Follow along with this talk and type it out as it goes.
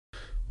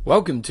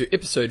Welcome to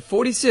episode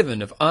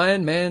 47 of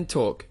Iron Man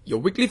Talk, your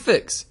weekly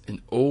fix in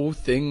all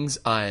things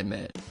Iron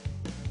Man.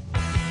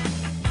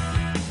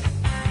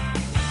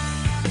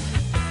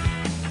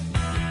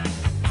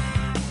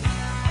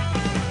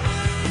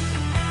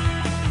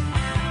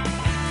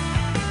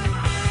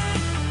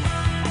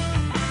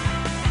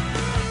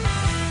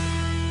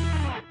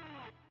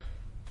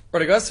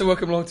 Righto guys, so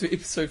welcome along to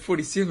episode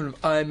 47 of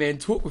Iron Man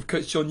Talk with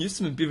Coach John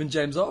Newsom and Bevan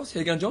James Isles.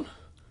 How you going, John?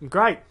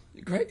 Great.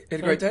 Great.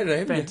 Had a great day today,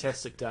 haven't you?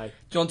 Fantastic day.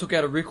 John took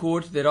out a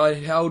record that I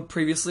held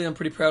previously. I'm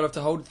pretty proud of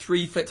to hold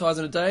 3 flat tyres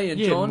in a day. And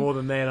You John, had more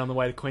than that on the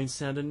way to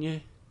Queenstown, didn't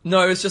you?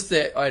 no, it's just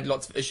that I had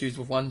lots of issues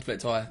with one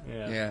flat tyre.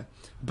 Yeah.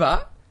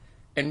 But,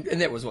 and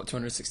that was,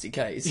 260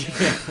 Ks.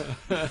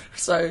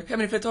 So, how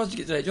many flat tyres did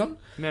you get today, John?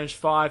 Managed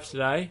 5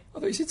 today. I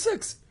thought you said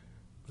 6.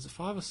 Was it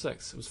 5 or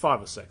 6? It was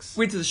 5 or 6.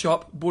 Went to the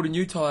shop, bought a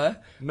new tyre.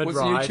 Mid-ride. Bought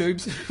some new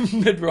tubes. I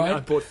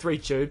Mid-ride. bought 3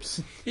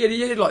 tubes. Yeah,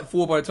 you had like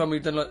 4 by the time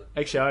we've done like...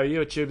 Actually, I owe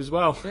you a tube as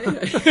well.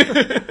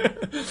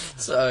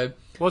 So...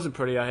 Wasn't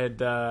pretty. I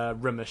had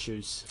rim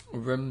issues.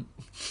 Rim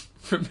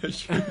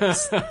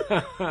issues.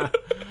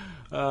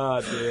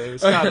 Oh dear. We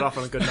started off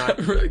on a good note.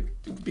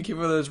 Be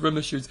careful with those rim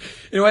issues.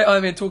 Anyway,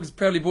 Iron Man Talk is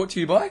proudly brought to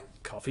you by...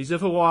 Coffees of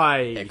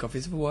Hawaii. At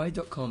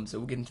coffeesofhawaii.com, so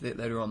we'll get into that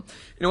later on.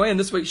 Anyway, in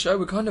this week's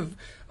show,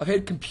 I've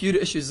had computer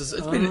issues.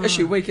 It's been an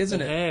issue week,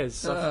 hasn't it? It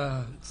has.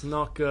 It's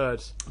not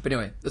good. But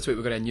anyway, this week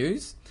we've got our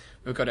news,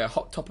 we've got our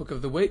hot topic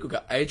of the week, we've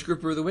got age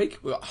grouper of the week,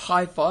 we've got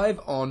high five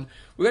on...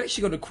 We've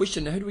actually got a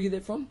question. Now, who do we get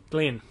that from?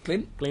 Glenn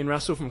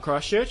Russell from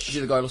Christchurch. Is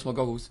he the guy who lost my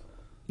goggles?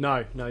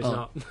 No, he's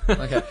not.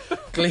 Okay.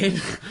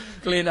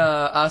 Glenn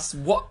asked,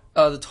 what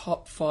are the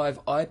top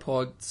 5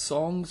 iPod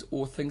songs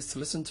or things to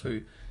listen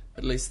to?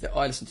 At least that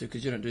I listen to,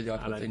 because you don't do the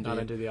iPod thing, do you? I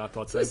don't do the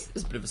iPod So thing. this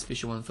is a bit of a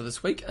special one for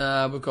this week. We've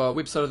got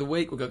website of the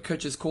week, we've got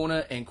Coach's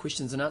Corner and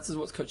questions and answers.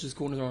 What's Coach's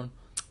Corner on?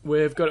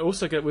 We've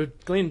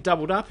Glenn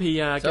doubled up. He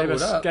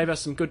gave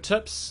us some good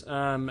tips,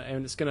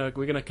 and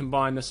we're gonna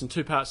combine this in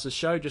 2 parts of the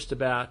show, just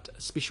about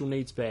special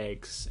needs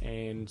bags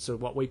and sort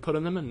of what we put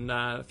in them, and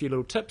a few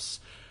little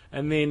tips.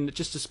 And then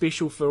just a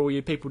special for all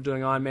you people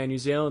doing Ironman New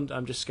Zealand,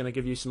 I'm just going to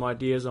give you some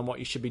ideas on what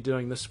you should be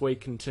doing this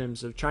week in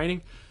terms of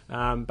training.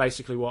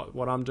 Basically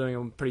what I'm doing,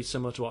 I'm pretty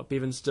similar to what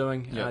Bevan's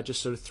doing,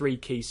 just sort of 3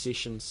 key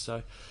sessions.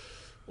 So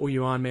all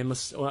you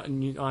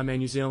Ironman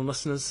New Zealand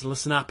listeners,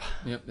 listen up.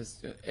 Yep,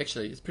 it's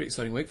a pretty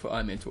exciting week for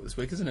Iron Man Talk this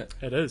week, isn't it?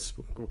 It is.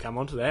 We'll come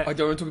on to that. I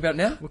don't want to talk about it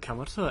now? We'll come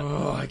on to it.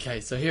 Oh, okay,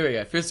 so here we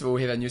go. First of all,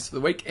 we have our news for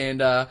the week,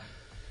 and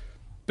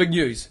big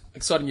news,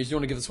 exciting news. You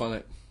want to give this one,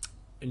 mate?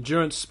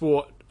 Endurance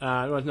sport.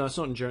 No, it's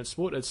not endurance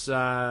sport. It's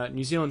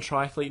New Zealand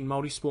Triathlete and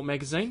Multisport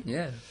magazine.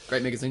 Yeah,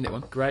 great magazine, that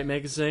one. Great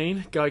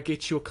magazine. Go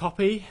get your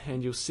copy,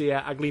 and you'll see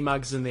our ugly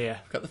mugs in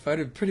there. Got the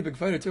photo, pretty big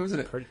photo too, isn't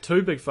it?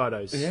 2 big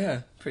photos.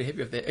 Yeah, pretty happy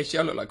with that. Actually,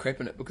 I look like crap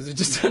in it because it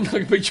just done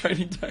like a big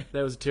training day.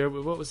 That was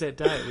terrible. What was that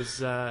day? It was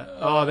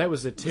that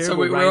was a terrible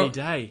we're rainy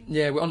day.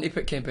 Yeah, we're on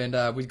Epic Camp,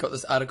 and we got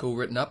this article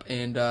written up,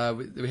 and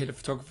we had a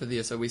photographer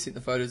there, so we sent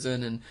the photos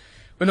in, and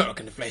we're not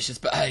looking to flashes,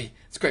 but hey,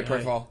 it's a great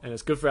profile. And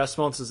it's good for our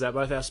sponsors. That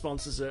both our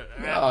sponsors are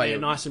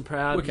nice and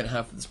proud. Working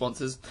hard for the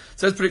sponsors.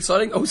 So it's pretty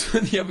exciting. Also,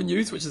 the other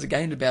news, which is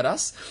again about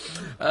us.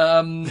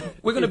 We're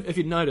going to... If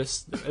you'd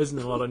noticed, there isn't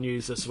a lot of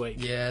news this week.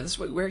 Yeah, this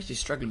week we're actually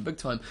struggling big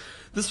time.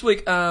 This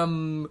week,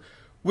 we're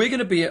going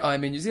to be at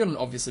Ironman New Zealand,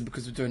 obviously,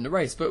 because we're doing the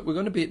race, but we're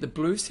going to be at the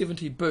Blue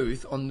 70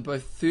 booth on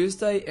both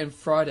Thursday and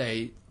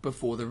Friday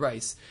before the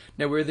race.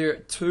 Now, we're there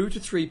at 2 to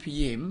 3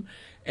 p.m,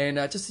 and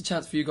just a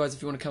chance for you guys,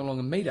 if you want to come along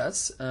and meet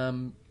us,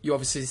 you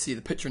obviously see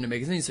the picture in the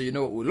magazine, so you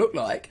know what we'll look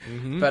like.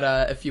 Mm-hmm.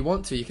 But if you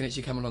want to, you can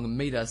actually come along and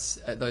meet us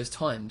at those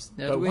times.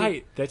 Now,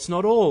 wait, that's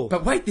not all.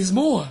 But wait, there's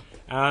more.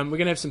 We're going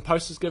to have some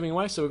posters giving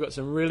away, so we've got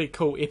some really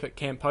cool Epic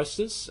Camp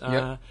posters.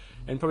 Yep.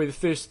 And probably the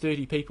first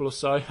 30 people or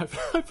so,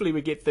 hopefully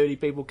we get 30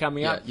 people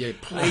coming up. Yeah,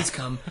 please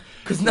come.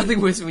 Because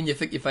nothing worse than when you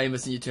think you're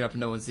famous and you turn up and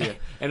no one's there.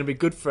 And it'll be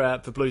good for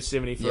Blue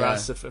 70 for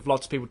us if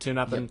lots of people turn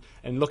up and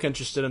look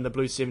interested in the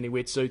Blue 70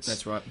 wetsuits.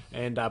 That's right.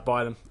 And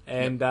buy them.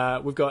 And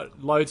we've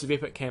got loads of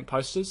Epic Camp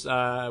posters.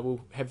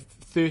 We'll have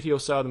 30 or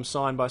so of them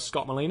signed by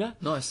Scott Molina.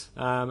 Nice.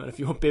 And if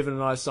you want Bevan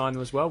and I to sign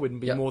them as well, we'd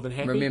be more than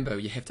happy. Remember,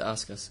 you have to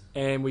ask us.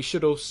 And we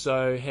should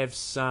also have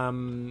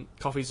some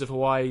Coffees of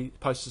Hawaii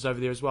posters over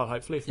there as well,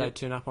 hopefully, if they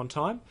turn up on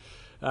time.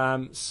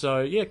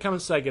 So yeah, come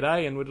and say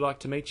g'day, and we'd like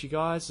to meet you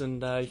guys,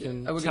 and you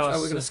can Are we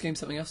going to scheme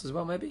something else as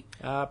well, maybe?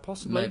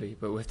 Possibly. Maybe,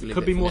 but we'll have to leave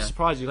Could that be for more now.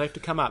 surprised. You'll have to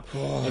come up.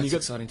 Oh, and it's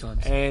exciting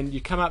times. And you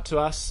come up to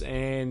us,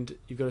 and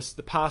you've got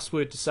the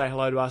password to say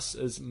hello to us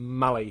is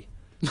Mully.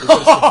 You've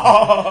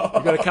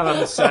got to come up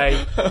and say,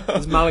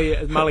 is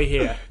Mully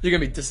here? You're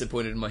going to be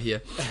disappointed in my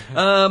hair.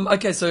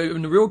 Okay, so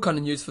in the real kind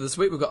of news for this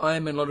week, we've got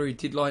Ironman Lottery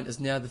deadline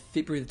is now the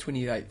February the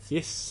 28th.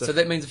 Yes. So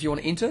that means if you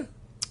want to enter?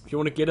 If you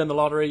want to get in the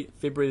lottery,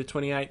 February the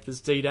 28th is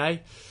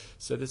D-Day.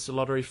 So this is a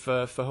lottery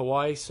for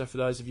Hawaii. So for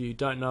those of you who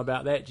don't know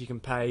about that, you can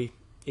pay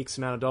X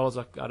amount of dollars.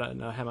 I don't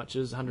know how much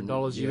it is,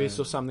 $100 US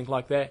or something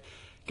like that.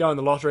 Go in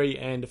the lottery,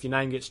 and if your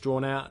name gets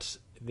drawn out,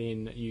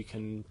 then you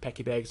can pack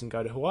your bags and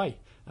go to Hawaii.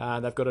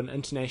 They've got an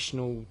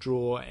international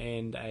draw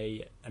and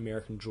a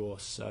American draw.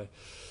 So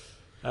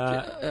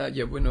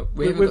Yeah, we haven't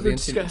got the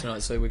internet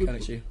tonight, so we can't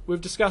actually. We've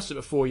discussed it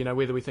before,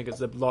 whether we think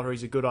the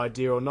lottery's a good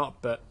idea or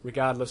not. But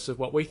regardless of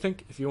what we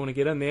think, if you want to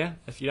get in there,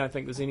 if you don't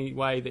think there's any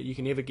way that you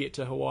can ever get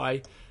to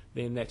Hawaii,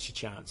 then that's your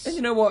chance. And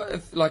you know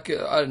what? I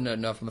don't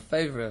know if I'm a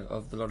favourite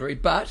of the lottery,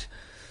 but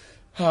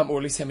or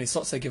at least how many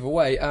slots they give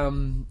away.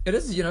 It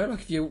is,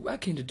 if you are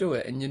keen to do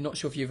it and you're not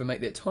sure if you ever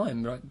make that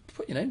time, right?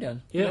 Put your name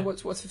down. Yeah.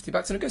 What's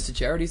 $50, and it goes to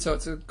charity, so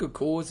it's a good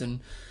cause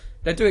and.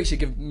 They do actually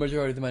give the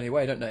majority of the money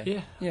away, don't they?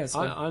 Yeah. Yeah. So.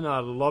 I know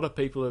a lot of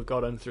people who've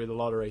got in through the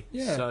lottery.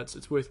 Yeah. So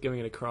it's worth giving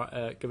it a crack.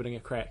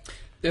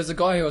 There's a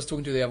guy who I was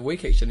talking to the other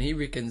week, actually, and he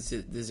reckons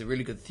that there's a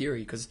really good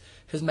theory, because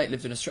his mate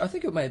lived in Australia. I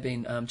think it may have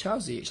been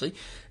Charlesy, actually,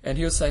 and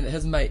he was saying that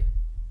his mate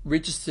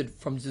registered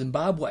from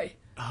Zimbabwe.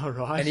 Oh,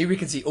 right. And he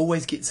reckons he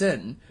always gets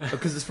in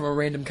because it's from a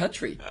random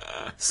country.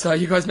 So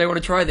you guys may want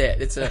to try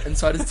that. It's an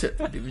insider's tip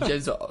from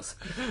James Oz.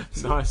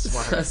 Nice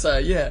one. So,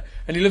 yeah.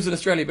 And he lives in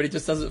Australia, but he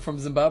just does it from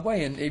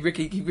Zimbabwe, and he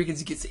reckons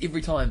he gets it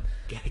every time.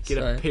 Get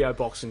a P.O.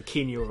 box in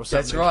Kenya or something.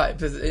 That's right.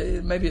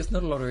 Maybe it's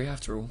not a lottery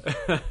after all.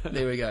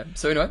 There we go.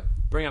 So anyway.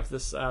 Bring up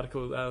this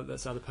article,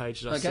 this other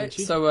page that I sent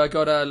you. So I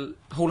got a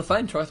Hall of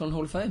Fame, Triathlon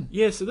Hall of Fame.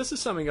 Yeah, so this is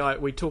something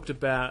we talked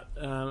about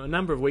a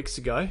number of weeks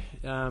ago.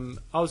 I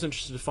was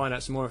interested to find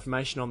out some more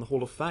information on the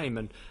Hall of Fame,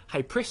 and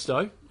hey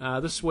presto,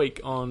 this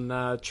week on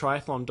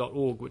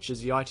triathlon.org, which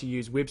is the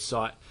ITU's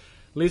website,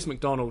 Les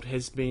McDonald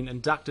has been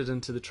inducted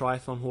into the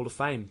Triathlon Hall of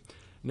Fame.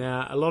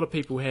 Now, a lot of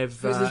people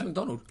have... Who's Les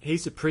McDonald?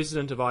 He's the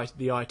president of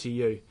the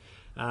ITU.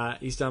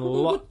 He's done a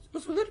lot.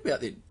 What's that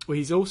about then? Well,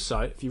 he's also,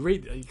 if you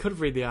could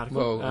have read the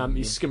article.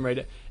 You skim read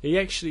it.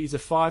 He's a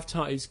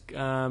five-time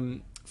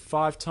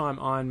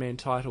Ironman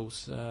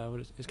titles.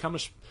 His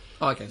accomplishment.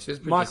 Okay, so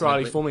Mike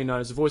Riley, formerly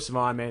known as the voice of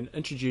Ironman,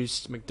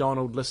 introduced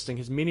McDonald, listing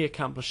his many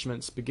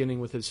accomplishments, beginning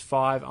with his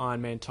 5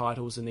 Ironman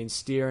titles and then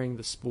steering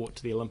the sport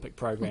to the Olympic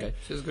program. Okay,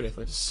 so he's a good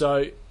athlete.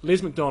 So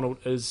Les McDonald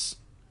is.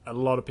 A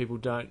lot of people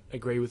don't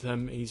agree with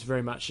him. He's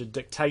very much a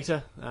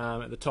dictator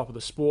at the top of the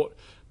sport,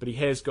 but he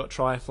has got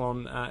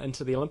triathlon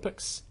into the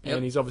Olympics,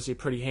 and he's obviously a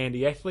pretty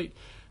handy athlete.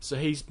 So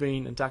he's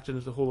been inducted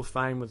into the Hall of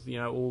Fame with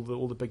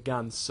all the big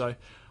guns. So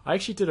I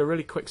actually did a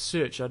really quick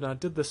search. I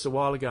did this a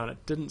while ago, and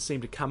it didn't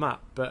seem to come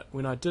up. But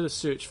when I did a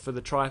search for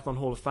the Triathlon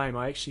Hall of Fame,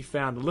 I actually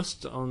found a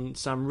list on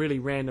some really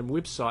random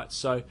websites.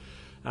 So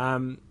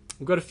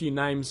we've got a few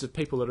names of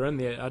people that are in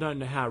there. I don't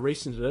know how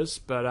recent it is,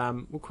 but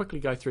we'll quickly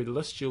go through the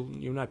list. You'll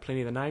know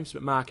plenty of the names,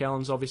 but Mark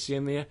Allen's obviously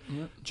in there.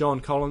 Yep. John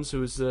Collins, who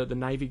was the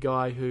Navy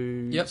guy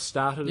who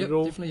started it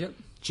all. Definitely, yep.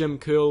 Jim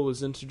Curl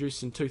was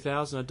introduced in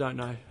 2000. I don't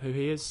know who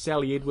he is.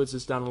 Sally Edwards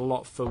has done a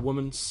lot for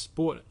women's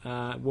sport,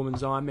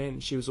 women's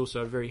Ironman. She was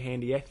also a very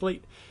handy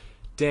athlete.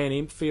 Dan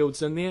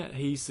Empfield's in there.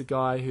 He's the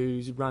guy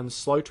who runs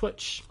Slow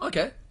Twitch.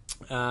 Okay.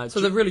 So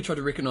they've really tried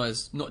to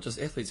recognise not just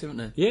athletes, haven't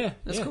they? Yeah,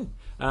 that's cool.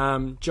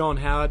 John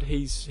Howard,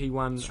 he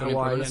won Australian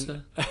Hawaii. Prime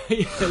Minister.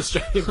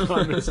 Australian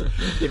Prime Minister.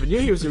 Never knew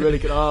he was a really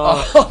good.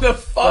 The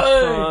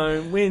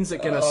phone. When's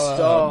it going to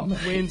stop?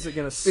 When's it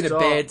going to stop? Been a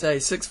bad day.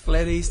 6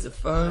 flatties, the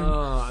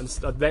phone. And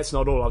that's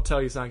not all. I'll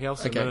tell you something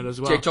else in a minute as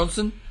well. Jack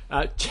Johnson.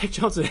 Jack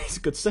Johnson is a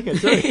good singer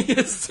too.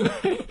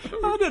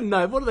 I don't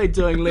know. What are they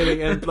doing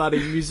letting in bloody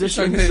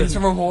musicians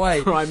from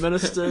Hawaii? Prime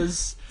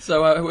Ministers.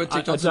 So who did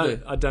Jack Johnson do?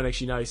 I don't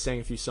actually know. He sang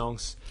a few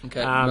songs.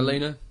 Okay,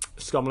 Melina.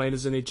 Scott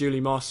Molina's in there.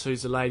 Julie Moss,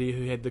 who's the lady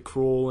who had the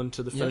crawl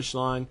into the finish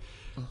line.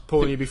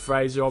 Paul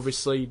Newby-Fraser,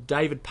 obviously.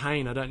 David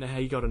Payne, I don't know how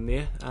he got in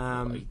there.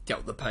 He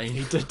dealt the pain.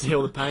 He did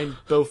deal the pain.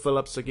 Bill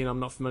Phillips, again, I'm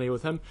not familiar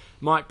with him.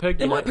 Mike Pigg.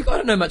 Yeah, Mike Pigg, I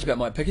don't know much about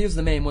Mike Pigg. He was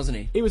the man, wasn't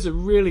he? He was a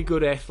really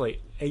good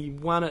athlete. He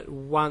won it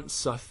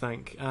once, I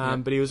think,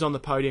 but he was on the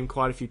podium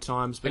quite a few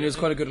times. But and he was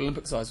quite a good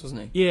Olympic size,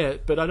 wasn't he? Yeah,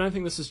 but I don't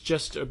think this is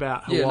just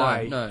about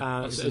Hawaii.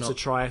 No, it's a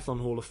Triathlon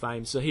Hall of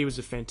Fame. So he was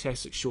a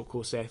fantastic short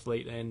course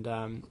athlete, and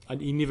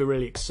he never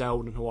really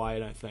excelled in Hawaii, I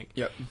don't think.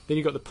 Yep. Then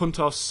you got the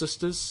Puntos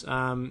sisters,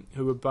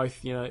 who were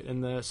both,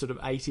 in the sort of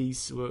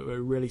 80s,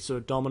 were really sort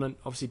of dominant.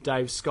 Obviously,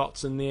 Dave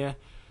Scott's in there.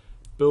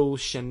 Bill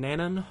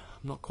Shananan, I'm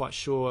not quite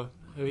sure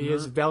who he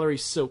is. Valerie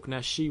Silk.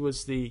 Now, she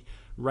was the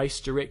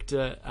race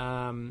director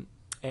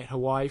at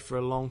Hawaii for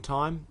a long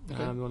time.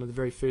 Okay. One of the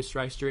very first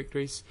race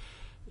directors.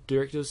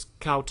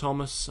 Carl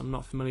Thomas, I'm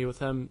not familiar with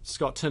him.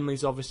 Scott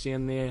Tinley's obviously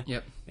in there.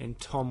 Yep. And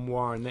Tom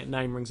Warren. That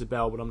name rings a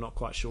bell, but I'm not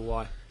quite sure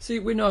why. See,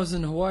 when I was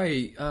in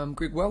Hawaii,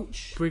 Greg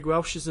Welch. Greg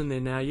Welch is in there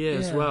now,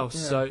 as well.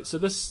 Yeah. So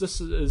this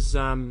is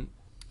a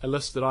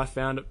list that I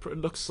found. It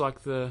looks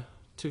like the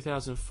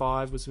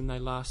 2005 was when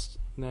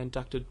they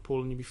inducted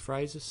Paul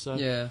Newby-Fraser.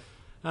 So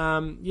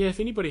if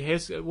anybody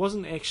has, it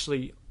wasn't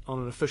actually on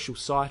an official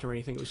site or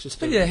anything. It was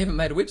just. Maybe they haven't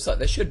made a website.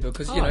 They should,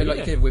 because you can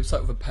have a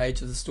website with a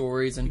page of the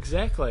stories and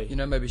exactly.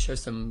 Maybe show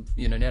some.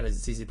 Nowadays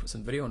it's easy to put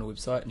some video on a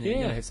website and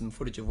have some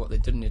footage of what they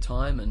did in their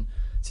time and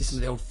see some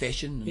of the old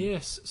fashioned.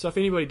 Yes. So if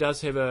anybody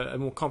does have a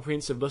more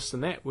comprehensive list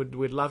than that, we'd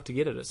love to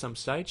get it at some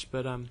stage.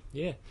 But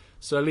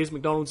so Les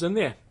McDonald's in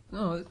there.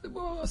 Oh,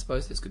 well, I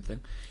suppose that's a good thing.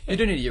 You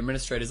do need your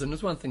administrators, and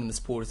there's one thing in the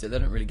sport is that they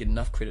don't really get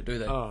enough credit, do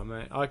they? Oh,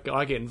 man. I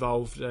get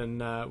involved in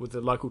with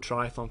the local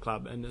triathlon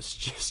club, and it's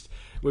just,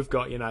 we've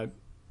got,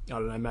 I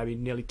don't know, maybe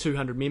nearly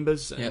 200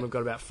 members, and we've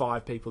got about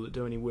 5 people that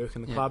do any work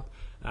in the club.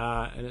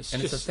 And it's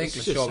it's a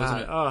thankless job, hard.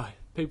 isn't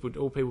it?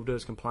 All people do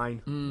is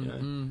complain.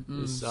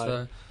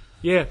 So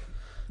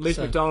Les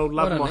McDonald,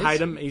 love him or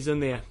hate him, he's in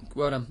there.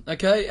 Well done.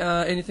 Okay,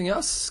 anything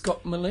else?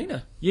 Scott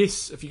Molina.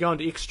 Yes, if you go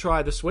into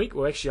X-Try this week,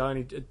 well,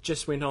 actually, it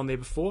just went on there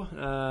before.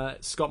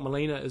 Scott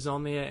Molina is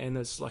on there, and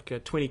there's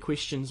like 20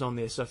 questions on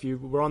there. So if you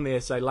were on there,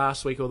 say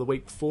last week or the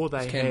week before, they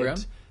had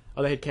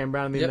Cam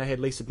Brown, and then they had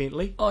Lisa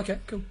Bentley. Oh, okay,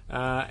 cool.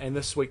 And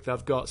this week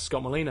they've got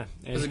Scott Molina.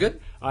 And is it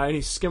good? I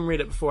only skim-read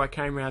it before I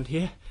came around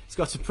here. He's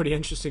got some pretty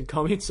interesting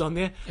comments on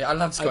there. Yeah, I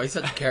love Scott. He's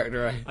such a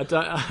character, eh? I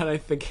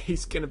don't think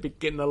he's going to be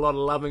getting a lot of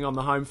loving on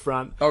the home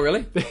front. Oh,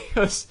 really?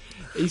 Because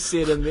he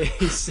said in there,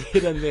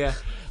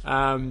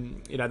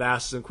 they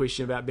asked him a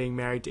question about being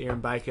married to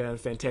Erin Baker, a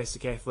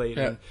fantastic athlete,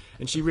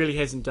 and she really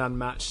hasn't done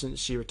much since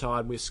she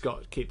retired, where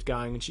Scott kept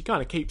going, and she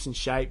kind of keeps in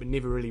shape and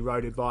never really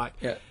rode her bike.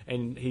 Yeah.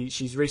 And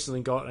she's recently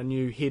got a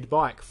new Head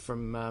bike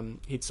from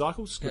Head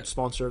Cycles, good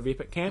sponsor of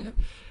Epic Camp.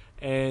 Yeah.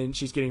 And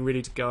she's getting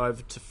ready to go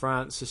over to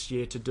France this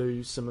year to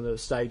do some of the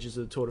stages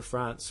of the Tour de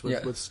France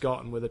with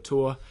Scott and with a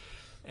tour.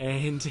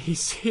 And he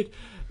said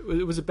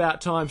it was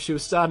about time she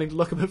was starting to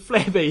look a bit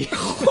flabby.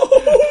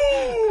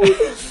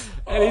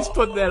 And he's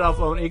put that up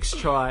on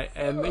X-Try,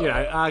 and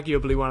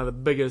arguably one of the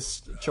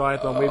biggest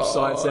triathlon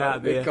websites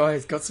out there. That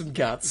guy's got some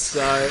guts.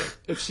 So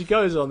if she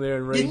goes on there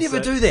and reads, you never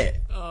do that.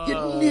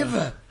 You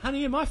never.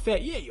 Honey, am I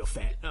fat? Yeah, you're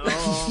fat.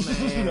 Oh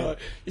man. No.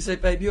 You say,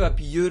 babe, you are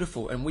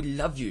beautiful, and we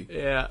love you.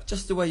 Yeah,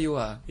 just the way you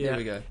are. Yeah. There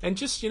we go. And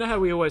just how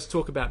we always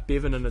talk about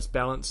Bevan and his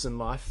balance in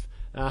life.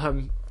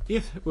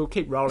 We'll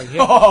keep rolling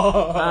here.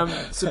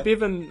 So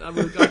Bevan, I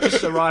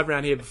just arrived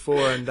around here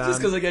before, and just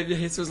because I gave you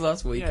headsels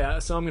last week. Yeah,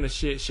 so I'm going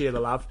to share the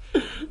love.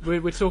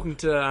 We're talking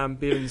to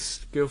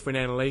Bevan's girlfriend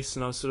Annalise,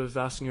 and I was sort of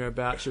asking her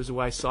about. She was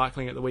away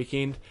cycling at the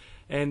weekend,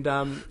 and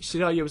she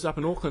said, "Oh, you was up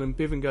in Auckland," and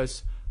Bevan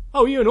goes,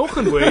 "Oh, you in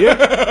Auckland, were you?"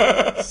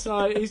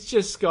 So he's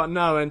just got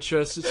no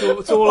interest.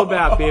 It's all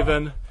about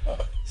Bevan.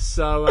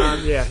 So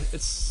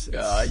it's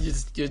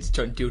you're just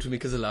trying to deal to me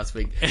because of last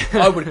week.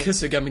 I would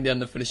kiss her coming down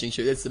the finishing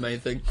chute. That's the main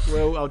thing.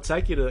 Well, I'll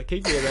keep you to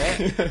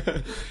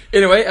that.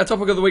 Anyway, our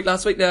topic of the week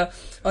last week. Now,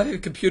 I've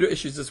had computer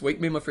issues this week.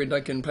 Me and my friend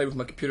Duncan played with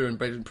my computer and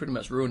pretty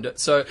much ruined it.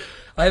 So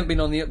I haven't been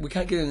on the. We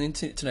can't get on the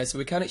internet today, so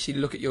we can't actually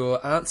look at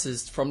your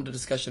answers from the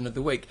discussion of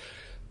the week.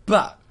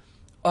 But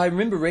I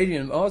remember reading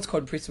them. I was quite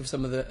impressed with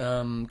some of the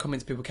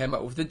comments people came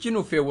up with. The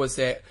general feel was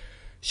that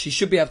she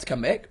should be able to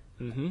come back.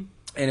 Mm-hmm.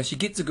 And if she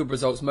gets a good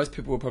results, most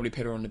people will probably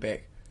pat her on the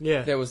back.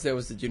 Yeah, that was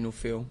the general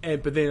feel.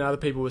 But then other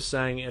people were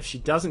saying if she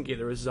doesn't get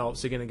the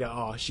results, they're going to go,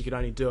 "Oh, she could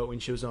only do it when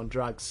she was on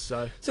drugs."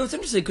 So it's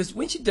interesting because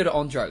when she did it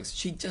on drugs,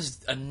 she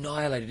just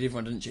annihilated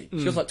everyone, didn't she?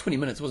 She was like 20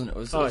 minutes, wasn't it? It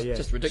was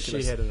just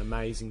ridiculous. She had an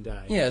amazing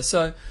day. Yeah,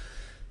 so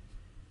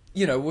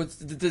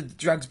the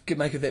drugs could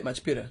make her that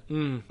much better.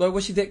 Like,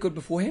 was she that good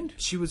beforehand?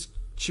 She was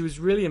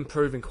really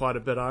improving quite a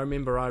bit. I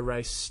remember I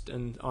raced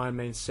in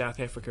Ironman South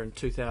Africa in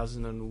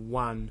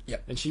 2001,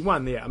 and she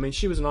won there. I mean,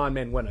 she was an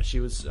Ironman winner. She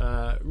was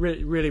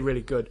really, really, really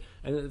good.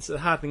 And the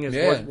hard thing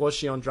is, was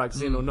she on drugs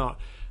then or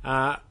not?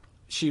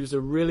 She was a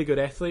really good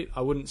athlete.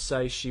 I wouldn't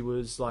say she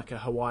was like a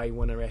Hawaii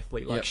winner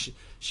athlete. Like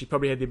she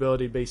probably had the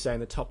ability to be, say, in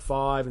the top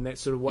 5, and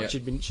that's sort of what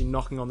she'd been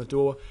knocking on the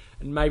door.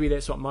 And maybe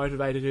that's what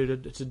motivated her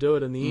to do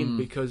it in the end,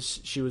 because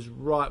she was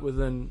right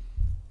within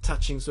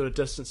touching sort of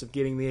distance of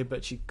getting there,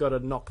 but you've got to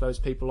knock those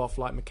people off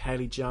like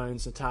Michaeli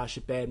Jones,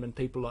 Natasha Badman,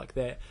 people like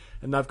that,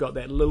 and they've got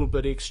that little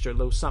bit extra,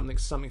 little something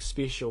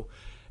special,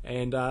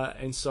 and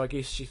so I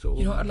guess she thought,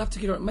 I'd love to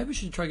get her. Maybe we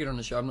should try to get her on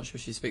the show. I'm not sure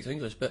if she speaks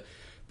English, but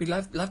we'd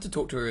love to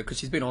talk to her because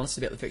she's been honest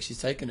about the fact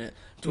she's taken it.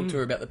 Talk to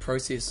her about the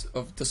process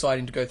of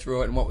deciding to go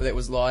through it and what that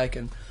was like,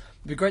 and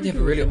it'd be great to have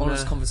a really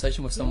honest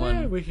conversation with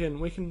someone. Yeah, we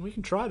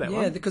can try that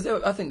one. Yeah, because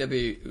I think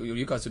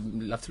you guys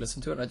would love to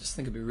listen to it. And I just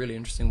think it'd be a really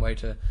interesting way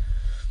to.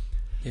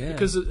 Yeah.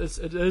 Because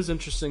it is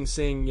interesting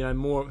seeing,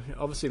 more.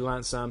 Obviously,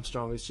 Lance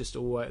Armstrong is just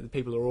always, the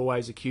people are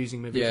always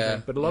accusing him of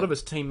everything, but a lot of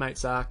his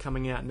teammates are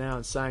coming out now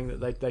and saying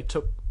that they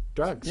took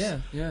drugs. Yeah.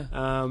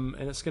 And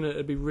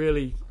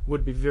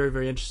would be very,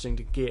 very interesting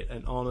to get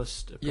an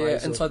honest appraisal.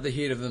 Yeah, inside the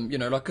head of them,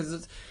 because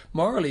it's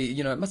morally,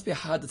 it must be a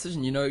hard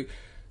decision.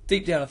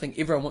 Deep down, I think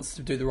everyone wants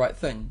to do the right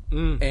thing,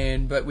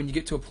 but when you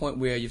get to a point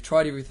where you've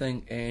tried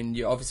everything and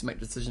you obviously make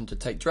the decision to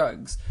take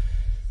drugs,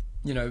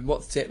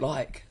 what's that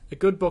like? A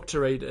good book to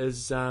read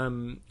is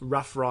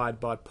Rough Ride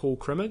by Paul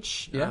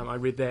Crimage. Yeah. I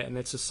read that, and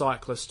that's a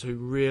cyclist who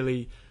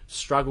really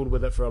struggled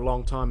with it for a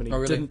long time, and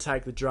he didn't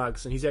take the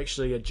drugs. And he's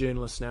actually a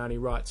journalist now, and he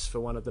writes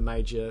for one of the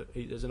major.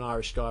 He's an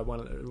Irish guy,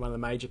 one of the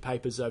major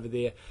papers over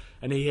there.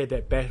 And he had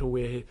that battle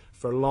where,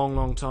 for a long,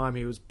 long time,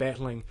 he was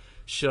battling.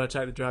 Should I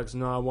take the drugs?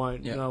 No, I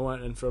won't. No, I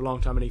won't. And for a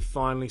long time, and he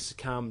finally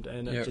succumbed,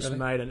 and it just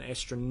made an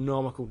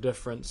astronomical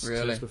difference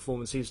to his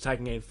performance. He was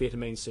taking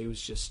amphetamines, so he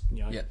was just,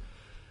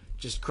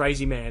 just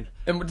crazy man.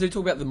 And did he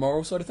talk about the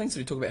moral side of things? Did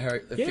he talk about how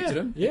it affected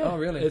him? Yeah. Oh,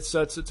 really? It's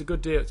a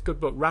good deal. It's a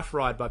good book. Rough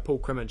Ride by Paul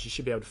Crimmins. You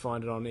should be able to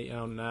find it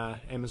on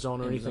Amazon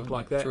or anything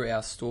like that. Through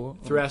our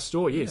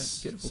store.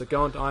 Yes. Yeah, so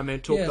go on to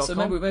ironmantalk.com. Yeah, so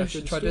maybe we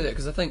should try to do that,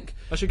 because I think...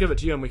 I should give it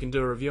to you and we can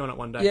do a review on it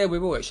one day. Yeah, we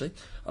will, actually.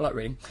 I like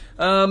reading.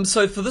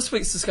 So for this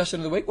week's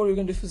discussion of the week, what are we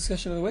going to do for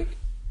discussion of the week?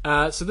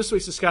 So this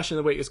week's discussion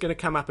of the week is going to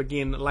come up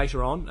again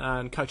later on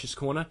in Coach's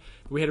Corner.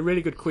 We had a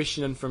really good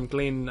question in from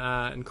Glenn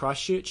in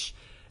Christchurch,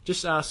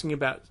 just asking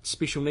about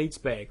special needs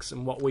bags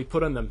and what we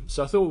put in them.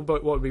 So I thought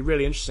what would be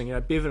really interesting,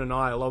 Bevan and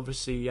I will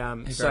obviously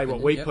say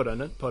what we put in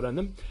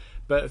them.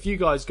 But if you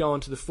guys go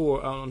onto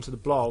the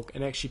blog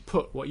and actually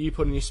put what you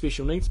put in your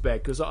special needs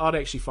bag, because I'd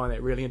actually find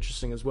that really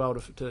interesting as well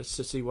to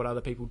see what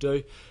other people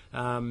do.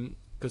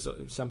 Because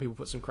some people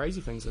put some crazy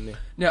things in there.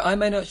 Now, I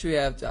may not actually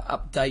have to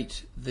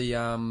update the...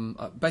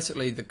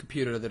 basically, the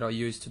computer that I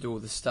use to do all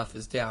this stuff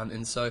is down,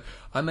 and so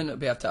I may not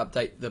be able to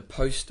update the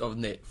post of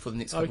net for the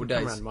next couple of days.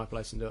 Come around to my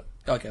place and do it.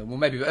 Okay, well,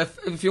 maybe. But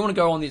if you want to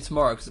go on there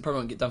tomorrow, because it probably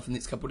won't get done for the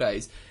next couple of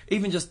days,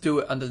 even just do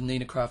it under the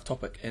Nina Craft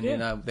topic, and then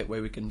that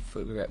way we can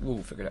figure it out.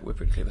 We'll figure it out. We're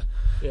pretty clever.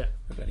 Yeah.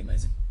 We're bloody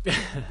amazing.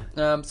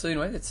 So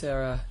anyway, that's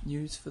our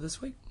news for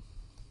this week.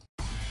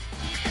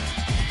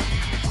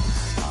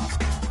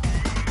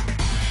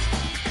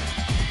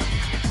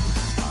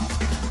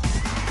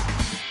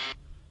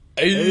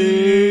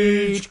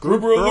 Age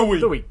Grouper of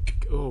the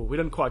Week. Oh, we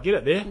didn't quite get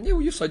it there. Yeah,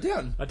 well, you're so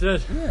down. I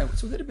did. Yeah,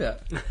 what's all that about?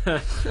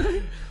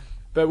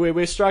 But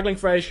we're struggling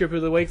for Age Grouper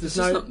of the Week. There's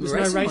no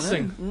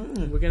racing.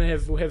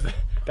 We'll have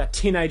about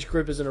 10 age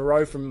groupers in a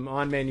row from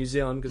Ironman New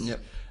Zealand.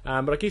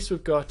 But I guess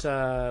we've got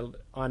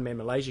Ironman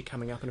Malaysia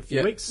coming up in a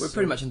few weeks. We're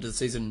pretty much into the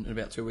season in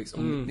about 2 weeks.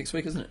 Next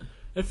week, isn't it?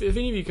 If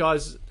any of you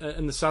guys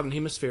in the Southern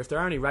Hemisphere, if there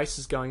are any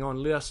races going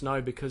on, let us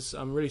know, because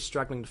I'm really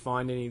struggling to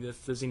find any,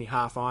 if there's any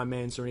half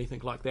Ironmans or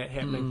anything like that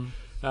happening.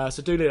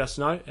 So do let us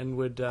know, and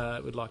we'd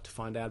like to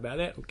find out about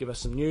that. Give us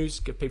some news,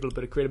 give people a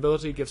bit of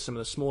credibility, give some of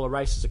the smaller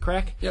races a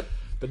crack. Yep.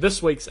 But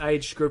this week's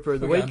Age Grouper of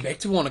the Week... Back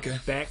to Wanaka.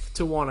 Back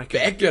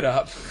it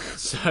up.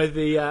 So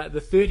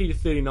the 30 to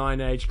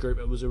 39 age group,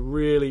 it was a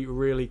really,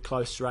 really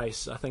close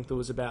race. I think there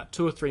was about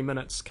 2 or 3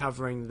 minutes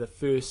covering the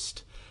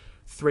first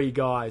 3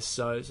 guys.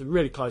 So it's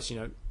really close,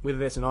 whether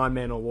that's an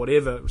Ironman or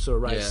whatever sort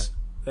of race.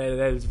 Yeah.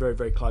 That is very,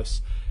 very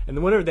close. And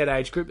the winner of that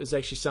age group is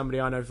actually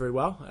somebody I know very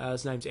well.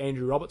 His name's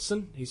Andrew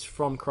Robertson. He's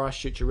from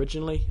Christchurch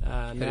originally.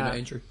 Now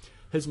Andrew.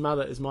 His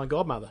mother is my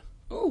godmother.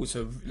 Oh,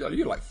 so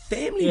you're like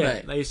family,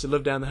 mate. They used to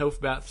live down the hill, for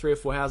about 3 or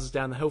 4 houses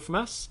down the hill from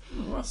us.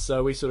 Oh, wow.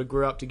 So we sort of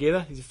grew up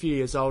together. He's a few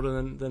years older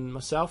than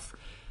myself.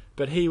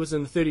 But he was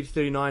in the 30 to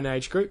 39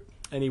 age group,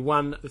 and he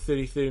won the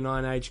 30 to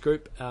 39 age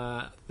group.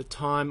 The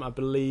time, I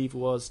believe,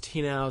 was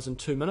 10 hours and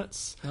 2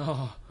 minutes.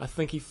 Oh. I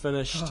think he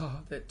finished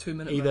that 2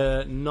 minute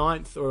either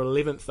 9th or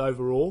 11th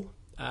overall.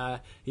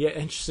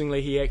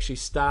 Interestingly, he actually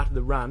started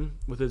the run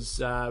with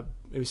his...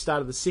 he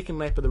started the second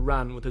lap of the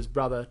run with his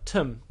brother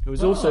Tim, who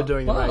was also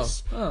doing the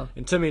race. Oh.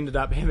 And Tim ended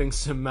up having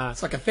some...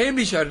 it's like a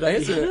family show today,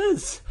 isn't it? It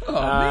is. Oh,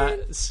 man.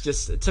 It's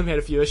just, Tim had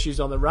a few issues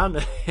on the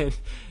run, and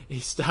he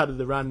started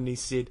the run and he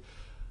said,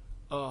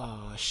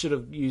 I should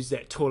have used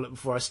that toilet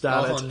before I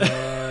started. Oh,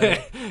 no.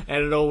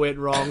 And it all went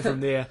wrong from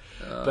there.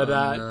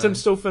 No. Tim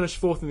still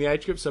finished 4th in the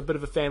age group, so a bit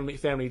of a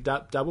family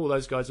double.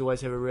 Those guys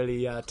always have a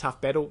really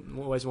tough battle,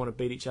 always want to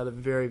beat each other.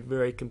 Very,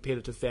 very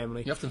competitive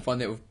family. You often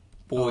find that with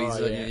boys.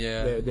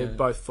 They're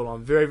both full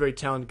on. Very, very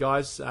talented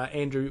guys.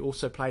 Andrew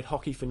also played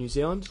hockey for New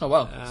Zealand. Oh,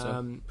 wow.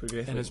 And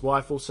his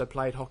wife also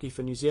played hockey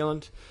for New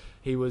Zealand.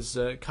 He was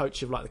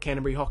coach of the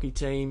Canterbury hockey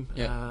team.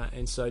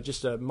 And so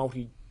just a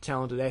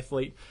multi-talented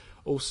athlete.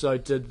 Also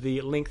did the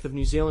Length of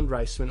New Zealand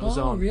race when it was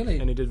on. Really?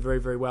 And he did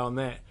very, very well in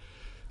that.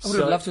 I would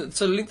have loved it.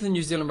 So the Length of the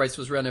New Zealand race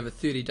was around over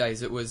 30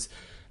 days. It was...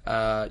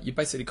 you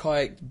basically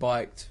kayaked,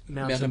 biked,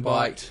 mountain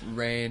biked,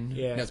 ran.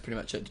 Yeah, that's pretty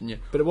much it, didn't you?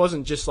 But it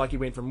wasn't just like you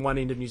went from one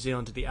end of New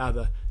Zealand to the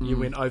other. You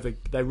went over.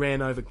 They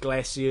ran over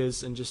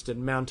glaciers and just did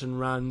mountain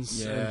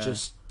runs and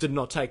just did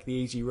not take the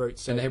easy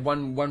routes. And they had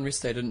one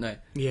rest day, didn't they?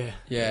 Yeah,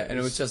 and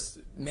it was just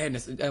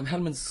madness.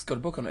 Helman's got a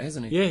book on it,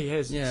 hasn't he? Yeah, he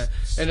has. Yeah,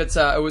 and it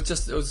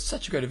was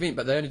such a great event,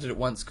 but they only did it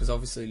once because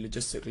obviously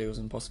logistically it was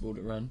impossible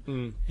to run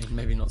and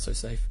maybe not so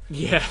safe.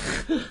 Yeah,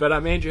 but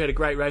Andrew had a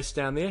great race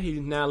down there. He's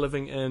now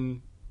living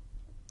in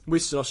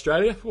Western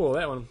Australia. Oh,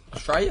 that one.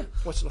 Australia?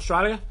 Western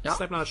Australia. Yep.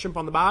 Slapping on a shrimp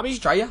on the barbie.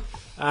 Australia.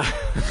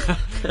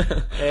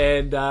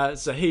 And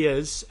so he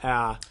is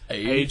our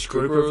Age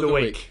Grouper of the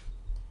Week.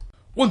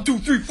 1, 2,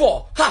 3,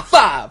 4. High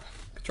five.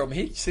 Control my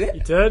head. You see that?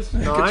 You did.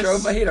 Nice. Control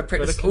my head. I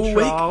practiced all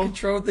week.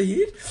 Control the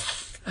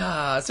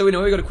head. So we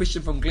know we got a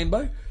question from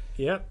Glenbo.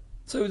 Yep.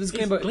 So this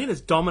Glenbo. Glenn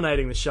is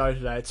dominating the show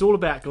today. It's all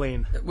about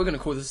Glenn. We're going to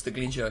call this the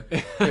Glenn Show.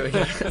 Here we go.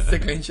 It's the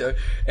Glenn Show.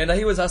 And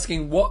he was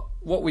asking what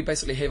we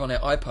basically have on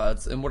our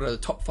iPads and what are the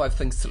top 5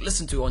 things to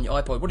listen to on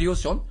your iPod. What are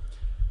yours, John?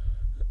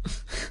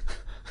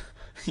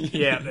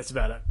 Yeah, that's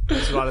about it.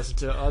 That's what I listen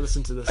to. I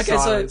listen to the Okay,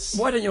 Silence.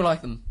 so why don't you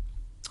like them?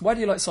 Why do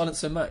you like Silence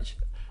so much?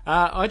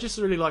 I just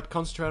really like to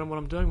concentrate on what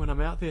I'm doing when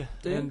I'm out there.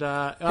 Do you? And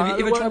Have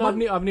you ever tried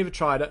one? I've never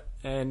tried it,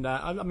 and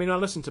I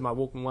listened to my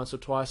Walkman once or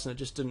twice, and it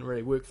just didn't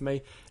really work for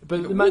me.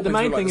 But the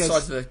main thing is,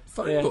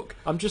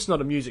 I'm just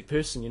not a music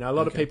person. A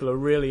lot of people are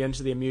really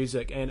into their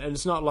music, and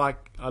it's not like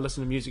I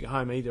listen to music at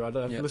home either. I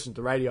don't listen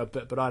to the radio a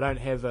bit, but I don't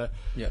have a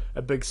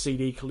big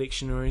CD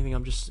collection or anything.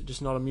 I'm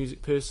just not a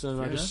music person.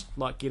 I just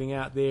like getting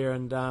out there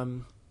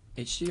and.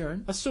 Each to your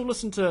own. I still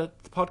listen to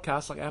the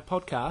podcast, like our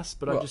podcast,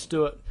 but I just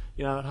do it,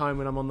 at home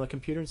when I'm on the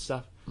computer and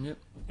stuff. Yep.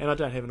 And I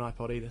don't have an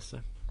iPod either, so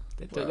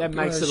that it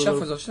makes it a shuffles.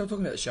 little... I was talking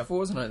about the shuffle,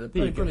 wasn't I?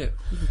 Brilliant.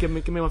 You can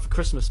give me one for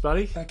Christmas,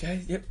 buddy.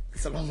 Okay, yep.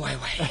 It's a long way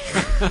away.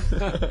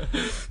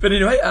 But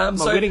anyway,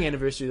 my wedding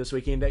anniversary this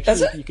weekend, actually.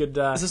 Is it? You could,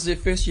 is this your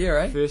first year,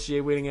 eh? First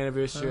year wedding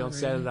anniversary on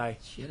Saturday.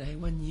 Shit,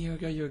 1 year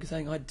ago you were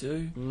saying I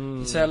do.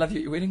 You say I love you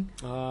at your wedding?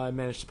 I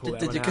managed to pull that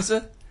Did one you out. kiss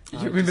her?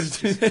 Did you remember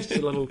to do that? Just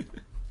a little...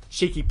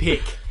 cheeky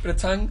peck. Bit of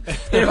tongue.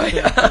 Anyway.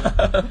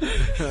 Oh,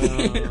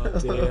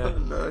 dear.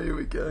 No, here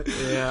we go.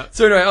 Yeah.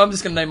 So anyway, I'm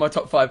just going to name my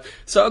top 5.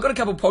 So I've got a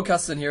couple of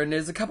podcasts in here, and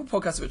there's a couple of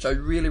podcasts which I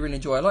really, really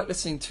enjoy. I like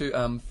listening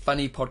to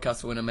funny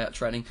podcasts when I'm out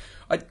training.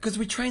 Because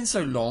we train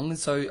so long, and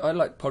so I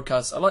like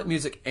podcasts. I like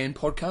music and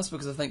podcasts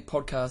because I think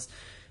podcasts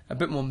are a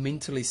bit more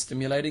mentally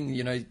stimulating.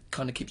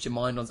 Kind of keeps your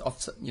mind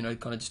off,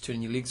 kind of just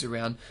turning your legs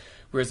around.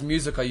 Whereas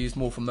music I use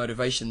more for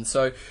motivation.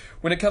 So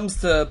when it comes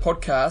to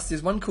podcasts,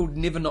 there's one called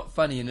Never Not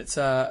Funny, and it's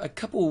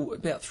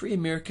about 3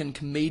 American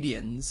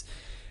comedians.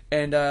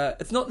 And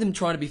it's not them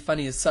trying to be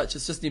funny as such,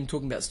 it's just them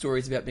talking about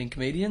stories about being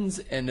comedians.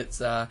 And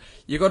it's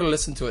you got to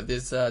listen to it.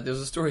 There's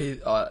a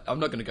story, I'm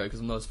not going to go because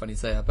I'm not as funny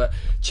as they are, but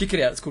check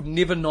it out. It's called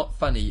Never Not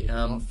Funny.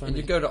 And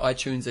you go to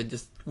iTunes and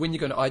just, when you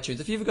go to iTunes,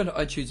 if you ever go to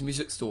iTunes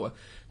Music Store,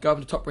 go up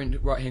in the top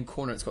right hand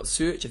corner, it's got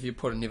search. If you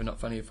put in Never Not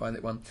Funny, you'll find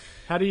that one.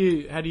 How do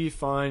you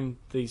find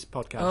these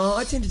podcasts?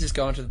 I tend to just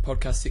go into the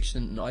podcast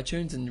section in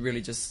iTunes and really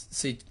just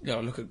see,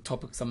 look at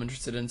topics I'm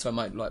interested in. So I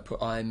might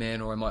put Iron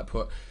Man, or I might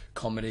put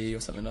comedy or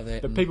something like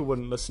that. But people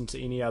wouldn't listen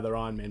to any other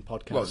Iron Man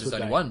podcast. Well, there's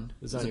only one.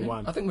 There's only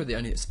one. I think we're the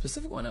only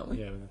specific one, aren't we?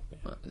 Yeah.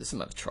 Well, there's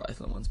some other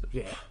triathlon ones, but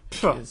yeah.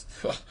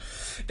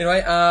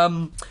 Anyway,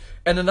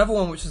 and another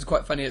one which is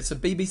quite funny. It's a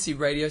BBC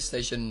radio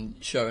station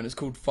show, and it's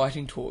called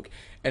Fighting Talk,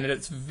 and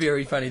it's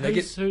very funny.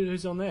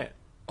 Who's on that?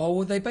 Oh,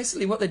 well,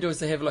 what they do is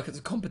they have it's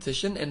a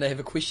competition, and they have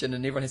a question,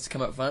 and everyone has to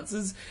come up with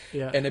answers.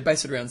 Yeah. And they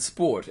base it around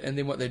sport, and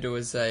then what they do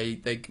is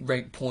they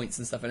rank points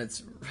and stuff, and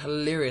it's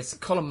hilarious.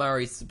 Colin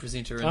Murray's the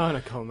presenter. And,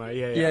 no, Colin Murray,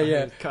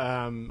 yeah.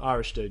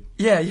 Irish dude.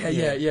 Yeah.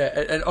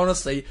 And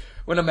honestly,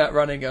 when I'm out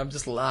running, I'm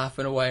just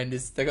laughing away, and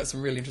they got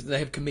some really interesting. They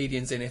have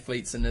comedians and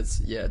athletes, and it's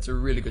a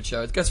really good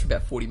show. It goes for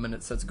about 40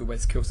 minutes, so it's a good way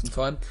to kill some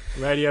time.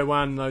 Radio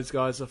 1, those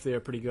guys off there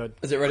are pretty good.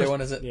 Is it Radio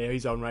 1? Is it? Yeah,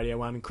 he's on Radio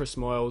 1, and Chris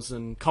Moyles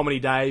and Comedy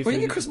Dave. Well,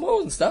 you get Chris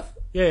Moyles and stuff.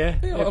 Yeah.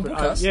 On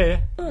podcast.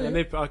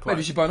 Maybe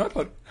you should buy an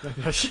iPod.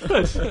 Maybe I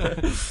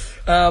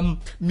should.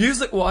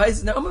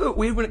 Music-wise, now I'm a bit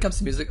weird when it comes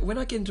to music. When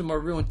I get into my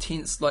real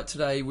intense, like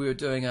today, we were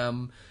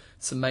doing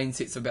some main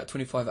sets of about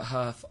 25 at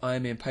half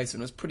Iron Man pace,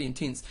 and it was pretty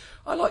intense.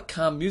 I like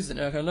calm music.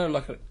 Now, I know,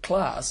 like a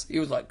class, he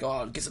was like,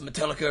 God, get some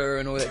Metallica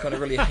and all that kind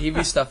of really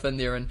heavy stuff in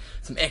there, and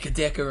some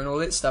Akadaka and all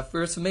that stuff.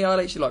 Whereas for me, I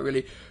actually like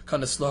really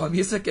kind of slow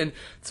music, and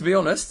to be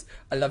honest,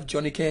 I love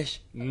Johnny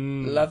Cash.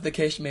 Love the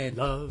Cash Man.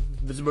 Love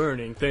is a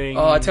burning thing.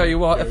 Oh, I tell you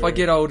what, if I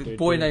get old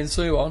Boy Named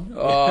Sue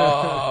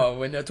on,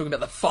 when they're talking about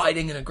the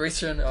fighting and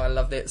aggression, I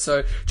love that.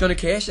 So, Johnny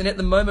Cash, and at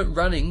the moment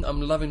running,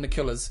 I'm loving the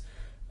Killers.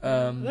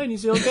 Are they New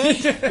Zealand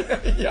band?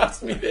 You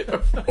asked me that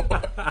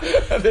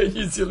before. They're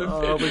New Zealand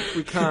band.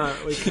 We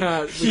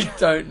can't. You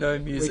don't know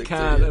music. We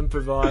can't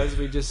improvise.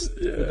 We just.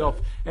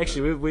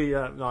 Actually,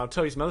 I'll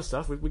tell you some other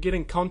stuff. We're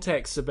getting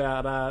contacts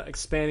about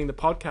expanding the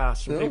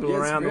podcast from people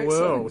around the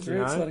world.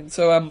 Very exciting.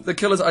 So the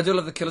Killers, I do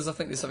love the Killers. I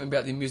think there's something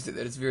about their music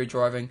that is very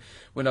driving.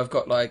 When I've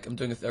got I'm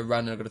doing a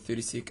run and I've got a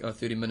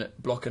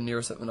 30-minute block in there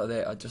or something like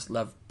that, I just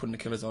love putting the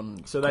Killers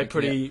on. So they're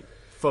pretty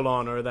full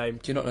on, or are they? Do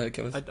you not know the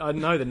Killers? I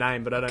know the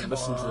name, but I don't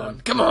listen to them.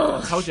 Come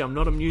on! I told you I'm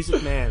not a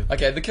music man.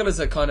 Okay, the Killers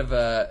are kind of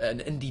an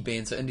indie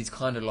band, so indie's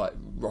kind of like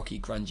rocky,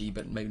 grungy,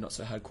 but maybe not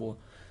so hardcore.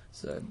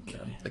 So,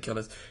 the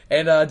Killers.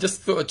 And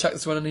just thought I'd chuck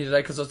this one in here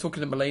today because I was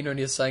talking to Molina and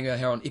he was saying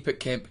how on Epic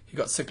Camp he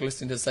got sick of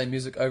listening to the same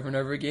music over and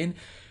over again.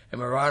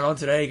 And we're right on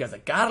today. He goes, I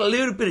got a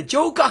little bit of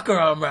Joe Cocker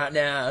on right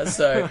now.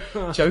 So,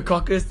 Joe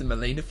Cocker's the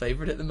Molina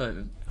favourite at the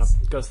moment.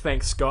 I've got to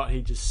thank Scott.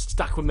 He just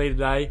stuck with me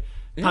today.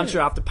 Puncher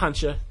after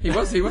puncher. He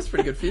was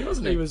pretty good for you,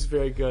 wasn't he? He was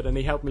very good, and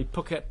he helped me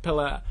pull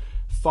out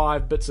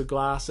 5 bits of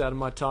glass out of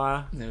my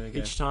tyre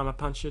each time I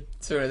punched it.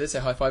 So that's a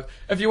high five.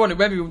 If you want to,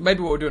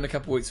 maybe what we'll do in a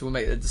couple of weeks, we'll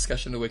make a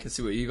discussion of the week and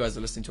see what you guys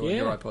are listening to on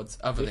your iPods,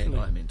 other than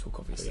Iron Man Talk,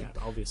 obviously. Yeah,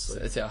 obviously.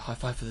 So that's our high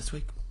five for this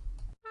week.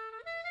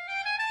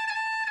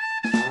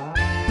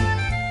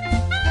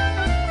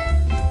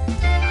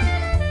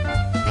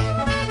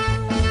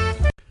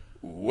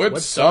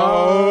 Website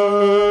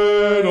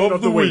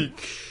of the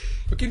week.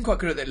 We're getting quite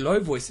good at that low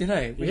voice, you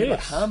know. We have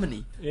like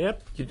harmony.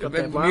 Yep.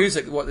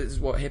 Music,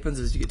 what happens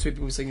is you get two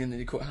people singing and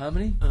then you call it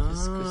harmony.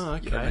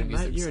 Okay,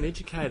 mate, you're an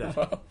educator.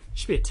 You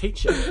should be a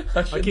teacher.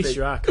 I guess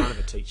you are kind of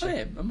a teacher. I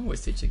am. I'm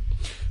always teaching.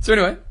 So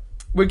anyway,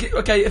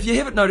 okay, if you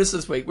haven't noticed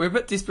this week, we're a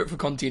bit desperate for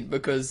content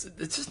because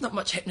there's just not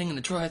much happening in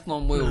the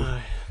triathlon world. No,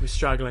 we're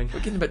struggling. We're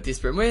getting a bit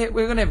desperate. We're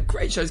going to have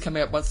great shows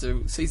coming up once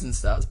the season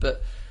starts,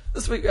 but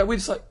this week our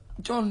website...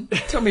 John,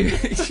 tell me,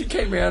 you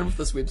came around with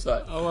this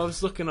website. Oh, I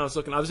was looking. I'm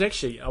gonna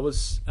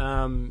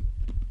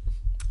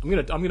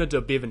do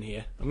a Bevan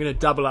here. I'm gonna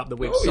double up the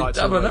website.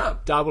 Double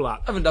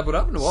up. I haven't doubled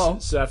up in a while.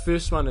 So our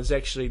first one is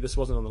actually, this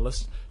wasn't on the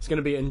list. It's going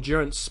to be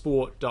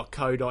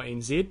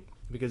endurancesport.co.nz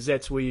because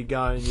that's where you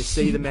go and you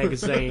see the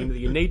magazine that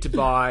you need to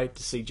buy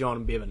to see John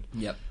and Bevan.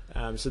 Yep.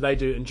 So they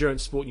do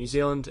Endurance Sport New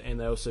Zealand and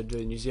they also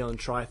do New Zealand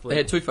Triathlon. They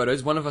had two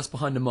photos, one of us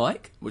behind the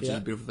mic, which is a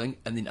beautiful thing,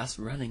 and then us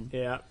running.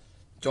 Yeah.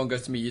 John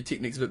goes to me, your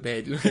technique's a bit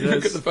bad. Look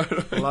at the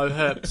photo. Low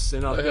hips, they're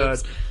not good. I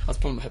was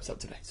pulling my hips up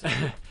today. So.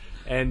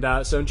 And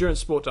so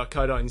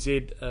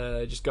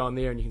endurancesport.co.nz, just go on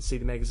there and you can see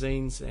the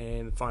magazines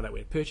and find out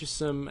where to purchase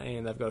them,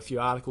 and they've got a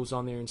few articles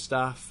on there and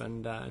stuff,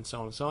 and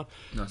so on and so on.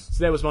 Nice.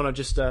 So that was one of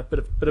just a bit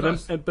of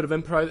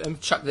improv.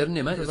 Chuck that in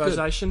there, mate.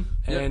 Improvisation.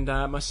 And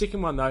my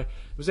second one though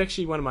was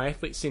actually one of my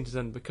athletes sent it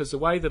in, because the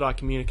way that I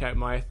communicate with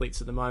my athletes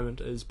at the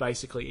moment is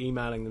basically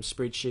emailing them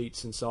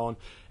spreadsheets and so on,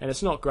 and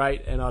it's not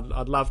great. And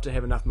I'd love to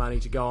have enough money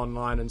to go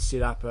online and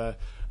set up an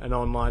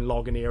online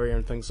login area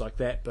and things like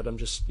that, but I'm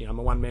just, I'm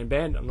a one-man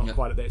band. I'm not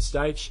quite at that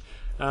stage.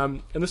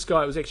 And this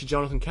guy, it was actually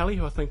Jonathan Kelly,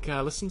 who I think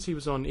listens. He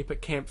was on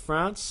Epic Camp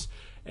France,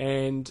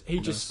 and he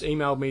just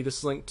emailed me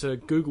this link to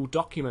Google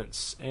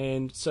Documents.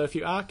 And so if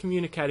you are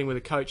communicating with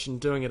a coach and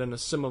doing it in a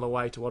similar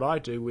way to what I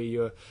do, where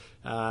you've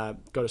got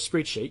a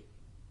spreadsheet,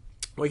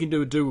 what you can do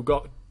with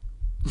Google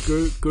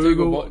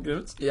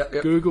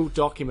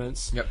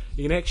Documents. Yep.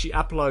 You can actually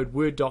upload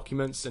Word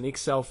documents and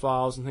Excel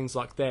files and things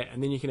like that,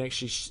 and then you can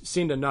actually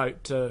send a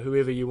note to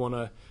whoever you want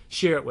to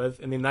share it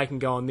with, and then they can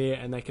go on there,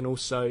 and they can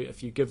also,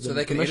 if you give them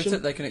permission, can edit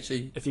it. They can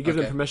actually, if you give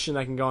them permission,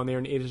 they can go on there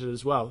and edit it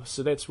as well.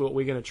 So that's what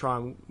we're going to try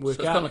and work out.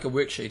 So it's kind of like a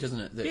worksheet, isn't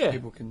it? That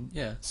people can,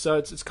 So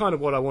it's kind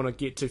of what I want to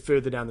get to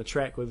further down the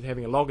track with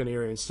having a login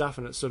area and stuff,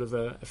 and it's sort of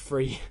a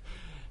free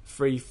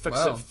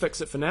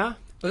fix it for now.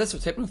 Well, that's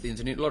what's happening with the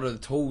internet. A lot of the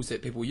tools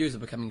that people use are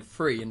becoming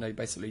free, and they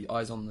basically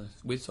eyes on the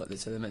website that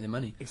say they make their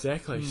money.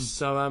 Exactly.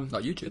 So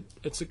like YouTube.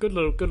 It's a good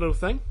little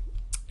thing,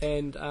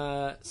 and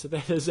so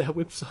that is our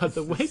website of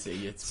the week.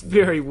 It's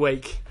very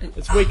weak.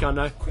 It's weak, I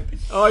know.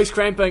 Oh, he's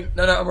cramping.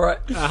 No, I'm all right.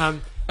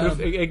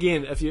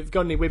 Again, if you've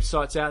got any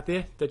websites out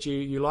there that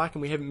you like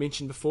and we haven't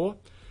mentioned before,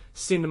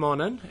 send them on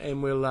in,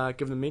 and we'll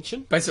give them a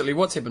mention. Basically,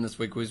 what's happened this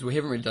week was we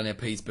haven't really done our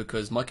P's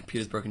because my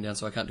computer's broken down,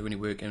 so I can't do any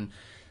work, and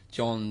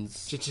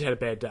John's just had a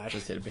bad day.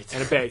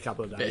 And a bad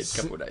couple of days.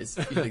 Few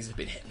things have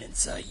been happening.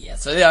 So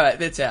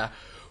that's our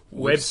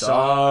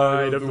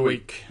website of the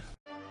week.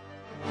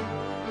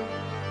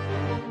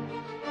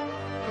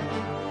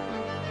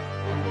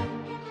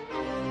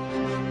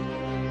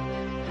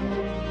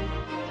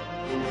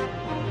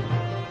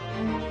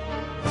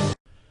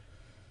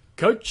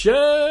 Coach's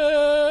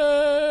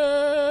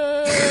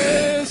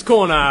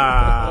Corner. Oh,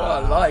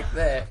 I like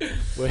that.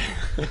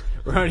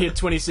 We're only at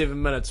 27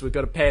 minutes. We've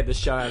got to pad the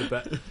show out a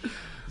bit.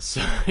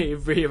 So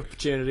every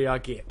opportunity I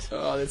get.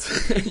 Oh,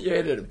 that's you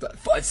added about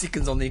 5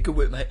 seconds on there. Good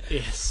work, mate.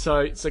 Yes.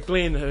 So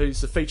Glenn,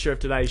 who's the feature of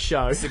today's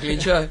show, it's the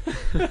Glenn show.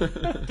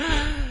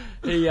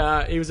 He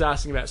was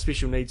asking about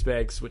special needs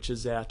bags, which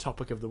is our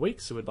topic of the week.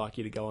 So we'd like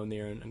you to go on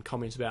there and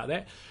comment about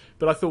that.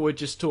 But I thought we'd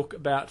just talk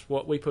about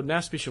what we put in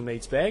our special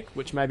needs bag,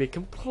 which may be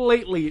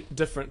completely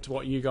different to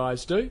what you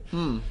guys do.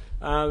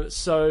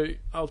 So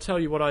I'll tell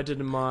you what I did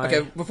in my...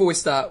 Okay, before we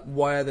start,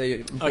 why are they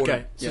important?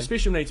 Okay, so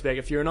special needs bag,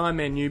 if you're an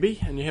Ironman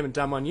newbie and you haven't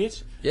done one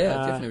yet...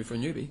 Yeah, definitely for a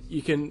newbie.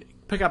 You can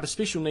pick up a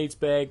special needs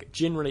bag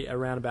generally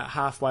around about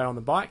halfway on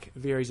the bike.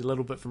 It varies a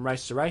little bit from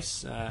race to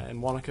race.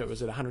 In Wanaka it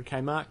was at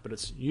 100k mark, but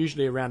it's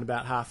usually around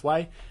about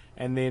halfway.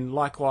 And then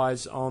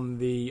likewise on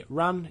the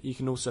run, you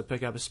can also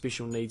pick up a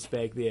special needs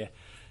bag there.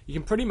 You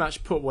can pretty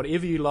much put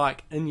whatever you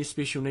like in your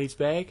special needs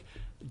bag.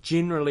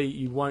 Generally,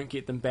 you won't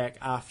get them back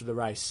after the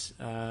race.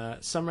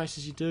 Some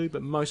races you do,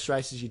 but most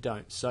races you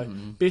don't. So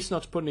best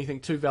not to put anything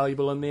too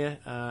valuable in there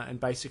and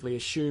basically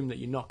assume that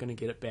you're not going to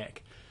get it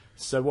back.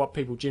 So what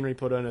people generally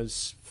put in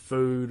is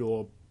food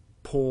or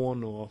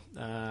porn or...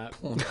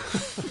 Porn.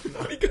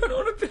 What are you going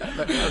on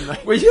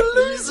about? Well, you're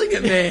losing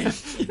it, man.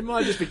 You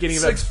might just be getting a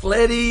Six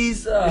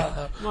flatties.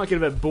 You might get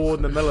a bit bored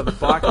in the middle of the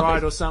bike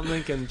ride or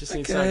something and just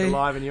need something to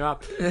liven you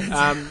up.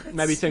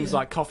 Maybe things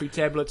like coffee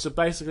tablets, or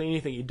basically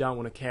anything you don't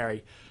want to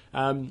carry.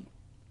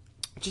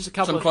 Just a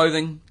couple of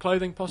clothing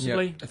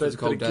possibly, yep,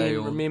 but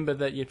again, remember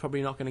that you're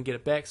probably not going to get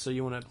it back, so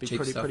you want to be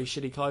pretty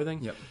shitty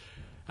clothing. Yep.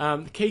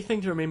 The key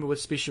thing to remember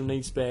with special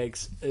needs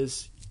bags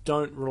is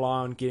don't rely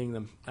on getting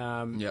them.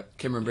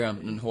 Cameron Brown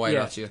in Hawaii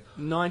last year.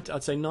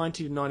 I'd say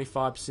 90 to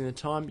 95% of the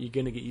time you're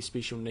going to get your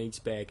special needs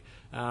bag,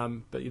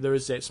 but there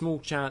is that small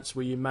chance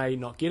where you may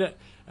not get it,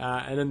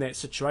 and in that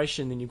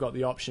situation then you've got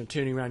the option of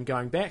turning around and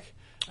going back.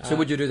 So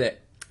would you do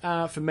that?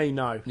 For me,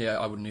 no. Yeah,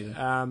 I wouldn't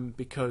either.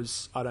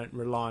 Because I don't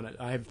rely on it.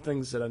 I have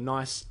things that are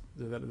nice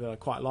that I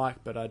quite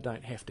like, but I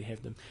don't have to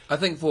have them. I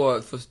think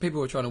for people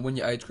who are trying to win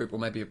your age group or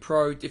maybe a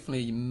pro,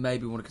 definitely you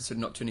maybe want to consider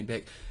not turning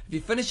back. If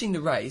you're finishing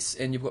the race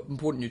and you've got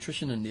important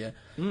nutrition in there,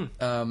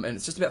 and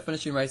it's just about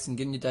finishing the race and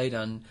getting your day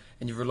done,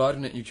 and you've relied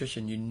on that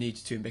nutrition, you need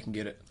to turn back and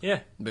get it. Yeah,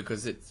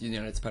 because it's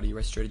it's part of your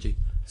race strategy.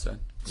 So,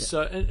 yeah.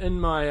 So in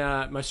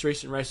my most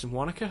recent race in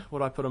Wanaka,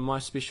 what I put in my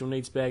special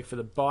needs bag for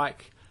the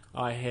bike,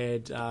 I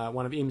had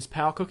one of M's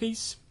power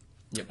cookies.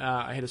 Yep.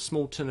 I had a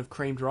small tin of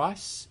creamed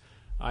rice.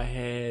 I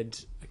had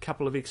a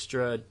couple of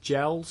extra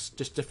gels,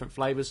 just different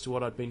flavours to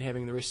what I'd been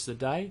having the rest of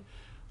the day.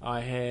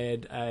 I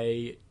had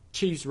a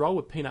cheese roll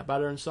with peanut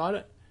butter inside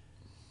it,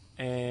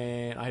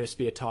 and I had a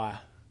spare tyre.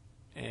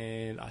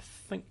 And I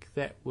think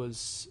that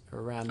was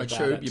around a about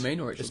tube, it. you mean,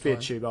 or a spare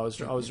tube? I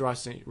was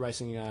racing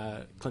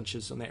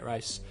clinches on that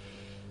race.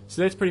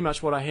 So that's pretty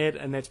much what I had,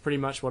 and that's pretty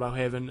much what I'll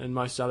have in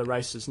most other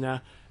races.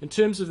 Now, in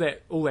terms of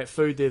all that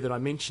food there that I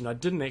mentioned, I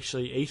didn't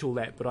actually eat all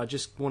that, but I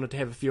just wanted to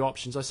have a few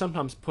options. I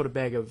sometimes put a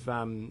bag of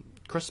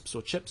crisps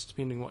or chips,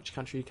 depending on which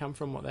country you come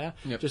from, what they are.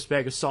 Yep. Just a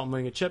bag of salt and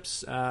vinegar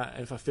chips,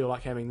 if I feel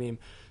like having them.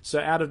 So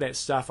out of that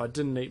stuff, I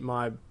didn't eat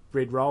my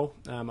bread roll.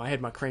 I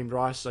had my creamed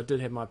rice. I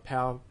did have my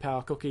power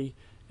cookie.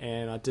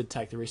 And I did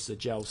take the rest of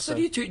the gels. So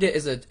do you treat that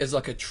as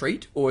like a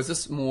treat, or is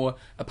this more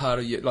a part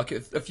of you? Like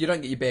if you don't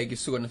get your bag, you've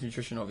still got enough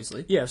nutrition,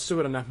 obviously. Yeah, I've still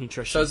got enough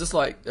nutrition. So is this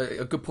like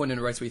a good point in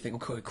a race where you think,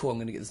 okay, cool, I'm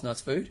going to get this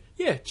nice food?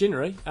 Yeah,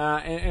 generally.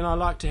 And I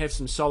like to have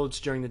some solids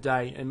during the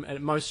day. And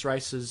at most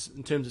races,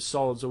 in terms of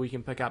solids, all we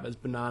can pick up is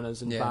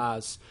bananas and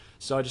bars.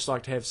 So I just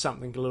like to have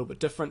something a little bit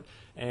different.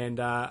 And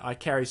I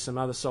carry some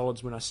other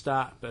solids when I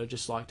start, but I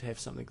just like to have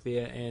something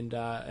there. And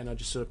I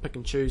just sort of pick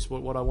and choose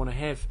what I want to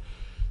have.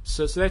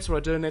 So that's what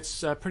I do, and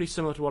that's pretty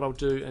similar to what I'll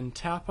do in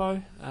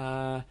Taupo.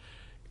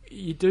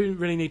 You do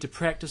really need to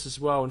practice as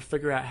well and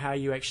figure out how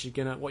you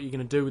actually what you're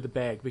gonna do with the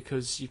bag,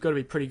 because you've got to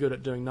be pretty good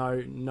at doing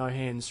no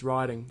hands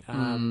riding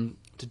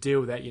to deal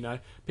with that.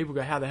 People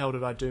go, how the hell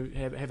did I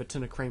have a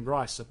tin of creamed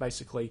rice? So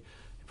basically,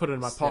 put it in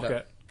my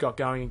pocket, got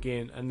going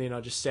again, and then I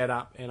just sat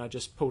up and I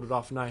just pulled it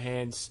off, no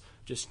hands,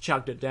 just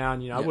chugged it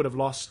down. I would have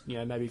lost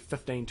maybe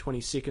 15,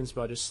 20 seconds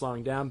by just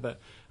slowing down, but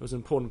it was an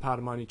important part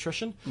of my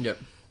nutrition. Yep.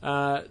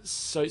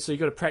 So you've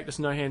got to practice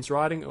no hands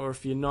riding, or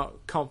if you're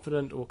not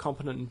confident or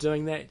competent in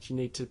doing that, you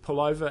need to pull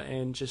over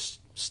and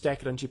just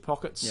stack it into your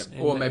pockets. Yep.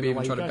 Or maybe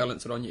even try to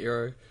balance it on your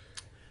aero.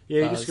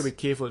 Yeah, you just got to be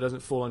careful it doesn't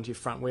fall into your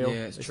front wheel.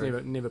 Yeah, it's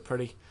true. Never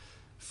pretty.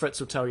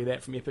 Fritz will tell you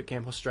that from Epic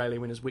Camp Australia,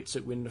 when his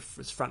wetsuit went into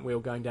his front wheel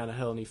going down a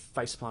hill and he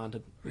face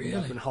planted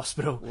in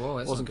hospital. Whoa,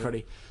 it wasn't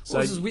pretty. So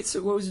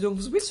what was he doing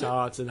with his wetsuit?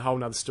 Oh, it's a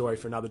whole other story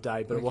for another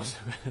day, but it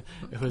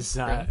was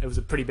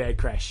a pretty bad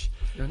crash.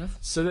 Fair enough.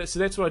 So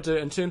that's what I do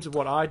in terms of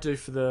what I do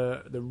for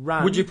the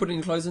run. Would you put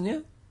any clothes in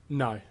there?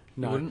 No.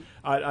 You wouldn't?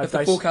 If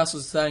the forecast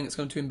was saying it's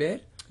going to turn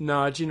bad? No,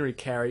 I generally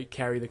carry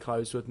the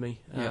clothes with me.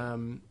 Yeah.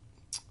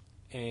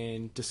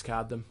 And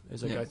discard them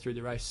as I go through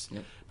the race.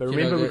 Yep. But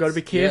remember, we've got to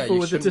be careful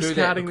with the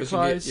discarding the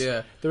clothes.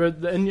 In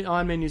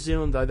Ironman New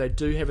Zealand, though, they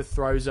do have a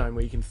throw zone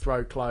where you can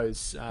throw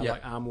clothes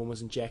like arm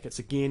warmers and jackets.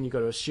 Again, you've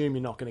got to assume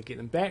you're not going to get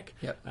them back.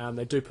 Yep.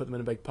 They do put them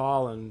in a big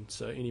pile, and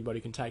so anybody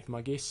can take them,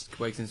 I guess.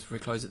 Waiting for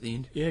clothes at the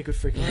end. Yeah, good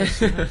free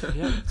clothes.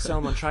 Yeah, sell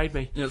them on Trade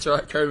Me. Yeah, that's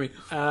right, trade me.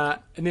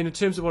 And then in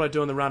terms of what I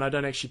do on the run, I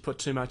don't actually put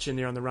too much in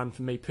there on the run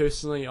for me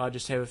personally. I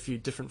just have a few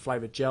different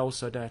flavoured gels,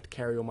 so I don't have to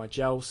carry all my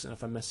gels, and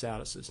if I miss out,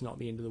 it's not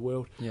the end of the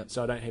world. Yep.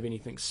 So I don't have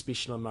anything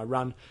special in my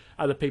run.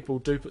 Other people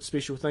do put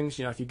special things.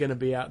 If you're going to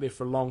be out there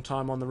for a long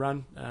time on the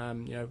run,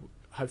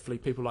 hopefully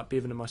people like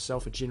Bevan and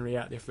myself are generally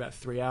out there for about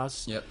 3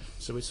 hours. Yep.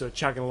 So we're sort of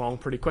chugging along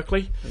pretty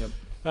quickly.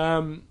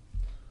 Yep.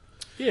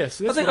 Yeah,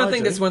 so I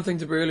think that's one thing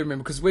to really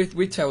remember, because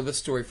we tell this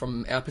story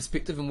from our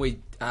perspective, and we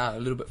are a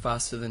little bit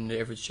faster than the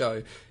average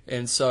show.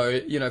 And so,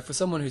 for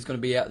someone who's going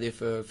to be out there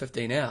for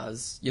 15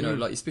 hours,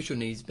 like your special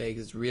needs bag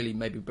is really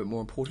maybe a bit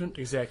more important.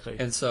 Exactly.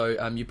 And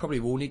so you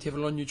probably will need to have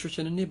a lot of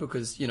nutrition in there,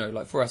 because,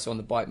 like for us on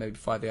the bike, maybe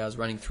 5 hours,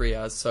 running 3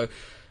 hours. So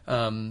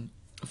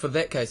for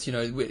that case,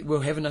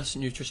 we'll have enough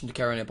nutrition to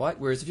carry on our bike,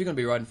 whereas if you're going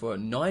to be riding for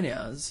 9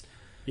 hours,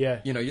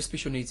 your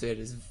special needs bag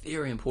is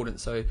very important.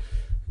 So...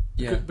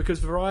 Yeah. Because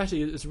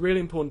variety, it's really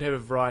important to have a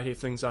variety of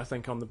things, I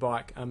think, on the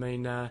bike. I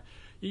mean, a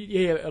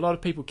lot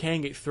of people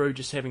can get through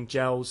just having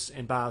gels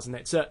and bars and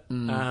that's it.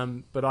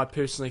 But I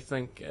personally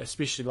think,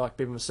 especially like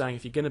Bevan was saying,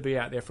 if you're going to be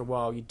out there for a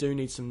while, you do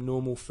need some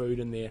normal food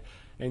in there.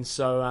 And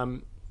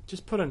so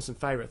just put in some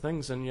favourite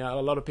things. And a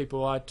lot of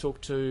people I talk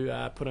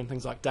to put in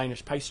things like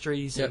Danish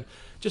pastries and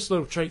just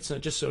little treats, and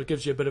it just sort of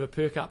gives you a bit of a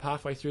perk up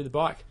halfway through the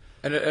bike.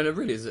 And it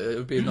really is. It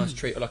would be a nice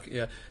treat.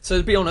 So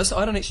to be honest,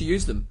 I don't actually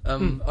use them.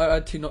 I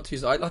tend not to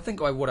use it. I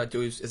think what I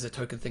do is a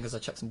token thing, is I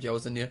chuck some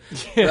gels in there.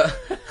 Yeah.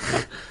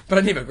 But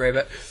I never grab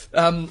it.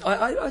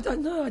 I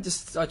don't know.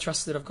 I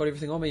trust that I've got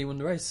everything on me when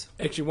the race.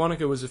 Actually,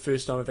 Wanaka was the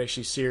first time I've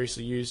actually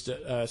seriously used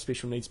a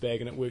special needs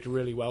bag, and it worked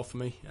really well for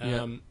me.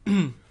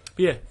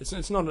 Yeah,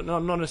 it's not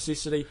a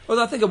necessity. Well,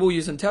 I think I will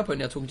use it in Taupo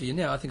now, talking to you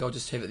now. I think I'll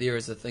just have it there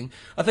as a thing.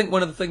 I think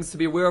one of the things to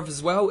be aware of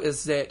as well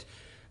is that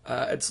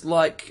it's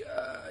like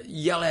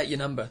yell out your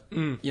number.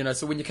 You know,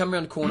 so when you come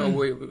around the corner,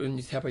 or when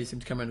you Taupo, you seem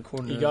to come around the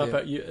corner. You go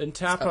up in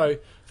Taupo,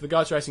 for the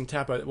guys racing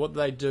Taupo, what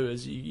they do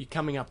is you're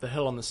coming up the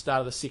hill on the start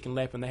of the second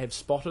lap, and they have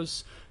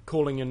spotters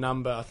calling your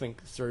number, I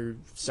think, through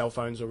cell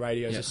phones or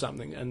radios or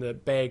something, and the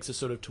bags are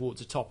sort of towards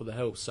the top of the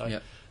hill. So,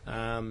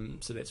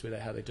 so that's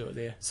how they do it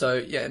there. So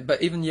yeah,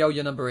 but even yell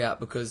your number out,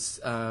 because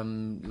a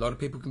lot of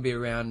people can be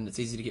around and it's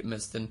easy to get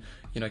missed. And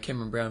you know,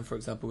 Cameron Brown, for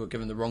example, got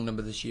given the wrong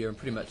number this year, and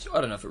pretty much, I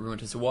don't know if it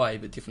ruined his Hawaii,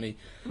 but definitely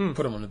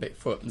put him on the back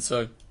foot. And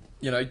so,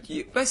 you know,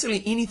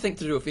 basically anything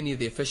to do with any of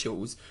the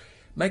officials,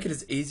 make it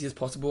as easy as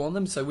possible on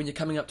them. So when you're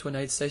coming up to an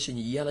aid station,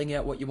 you're yelling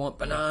out what you want,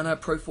 banana,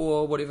 Pro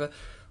 4, whatever,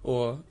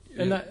 or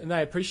and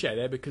they appreciate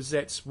that, because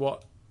that's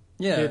what.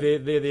 Yeah, they're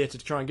there to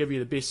try and give you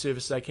the best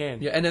service they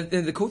can. Yeah, and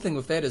the cool thing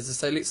with that is to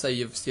say, let's say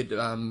you've said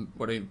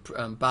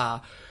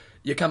bar,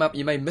 you come up,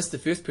 you may miss the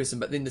first person,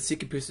 but then the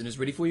second person is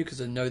ready for you because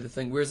they know the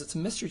thing, whereas it's a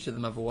mystery to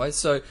them otherwise.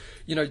 So,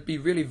 you know, be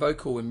really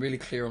vocal and really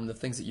clear on the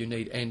things that you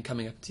need and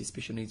coming up to your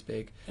special needs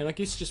bag. And I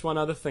guess just one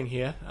other thing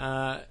here,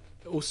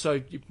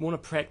 also you want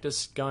to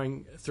practice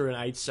going through an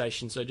aid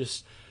station, so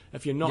just...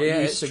 If you're not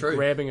used to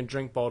grabbing a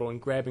drink bottle and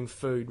grabbing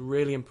food,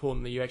 really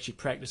important that you actually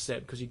practice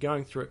that, because you're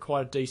going through at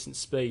quite a decent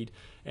speed,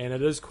 and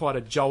it is quite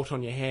a jolt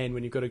on your hand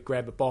when you've got to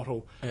grab a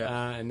bottle,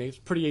 and it's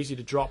pretty easy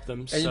to drop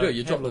them. And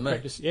you drop them,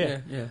 practice,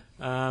 have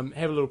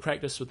a little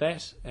practice with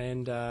that,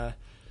 and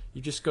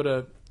you just got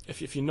to,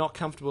 if you're not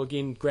comfortable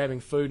again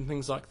grabbing food and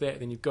things like that,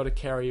 then you've got to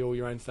carry all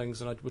your own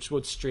things, and which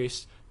would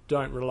stress.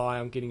 Don't rely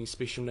on getting your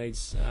special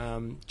needs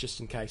just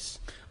in case.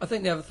 I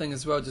think the other thing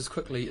as well, just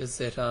quickly, is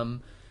that.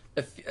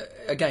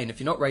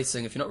 If you're not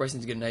racing to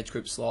get an age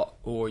group slot,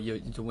 or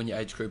to win your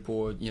age group,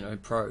 or you know,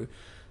 pro,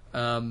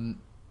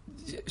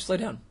 slow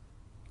down.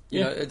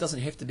 You know, it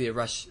doesn't have to be a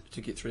rush to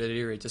get through that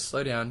area. Just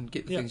slow down,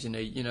 get the things you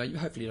need. You know,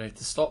 hopefully you don't have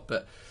to stop,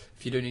 but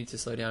if you do need to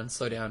slow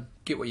down,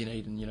 get what you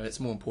need, and you know, it's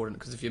more important,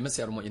 because if you miss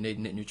out on what you need,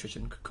 net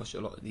nutrition could cost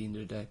you a lot at the end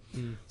of the day.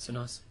 So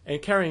nice.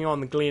 And carrying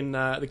on the Glenn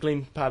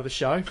part of the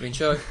show. Glenn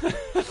show.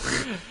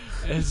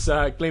 As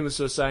Glenn was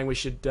sort of saying, we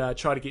should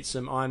try to get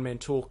some Ironman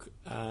Talk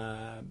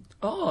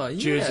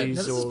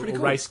jerseys or cool.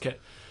 race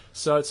kit.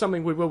 So it's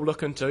something we will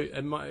look into.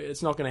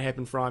 It's not going to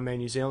happen for Ironman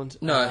New Zealand.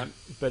 No.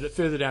 But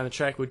further down the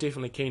track, we're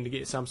definitely keen to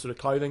get some sort of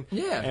clothing.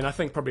 Yeah. And I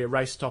think probably a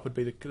race top would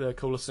be the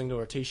coolest thing,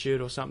 or a T-shirt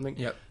or something.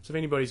 Yep. So if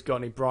anybody's got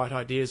any bright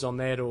ideas on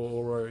that,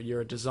 or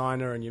you're a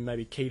designer and you're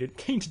maybe keen to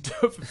do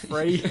it for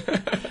free,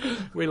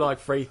 we like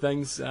free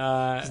things.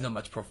 There's not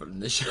much profit in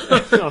this show.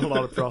 Not a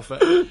lot of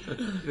profit.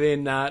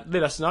 Then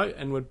let us know,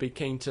 and we'd be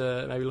keen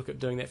to maybe look at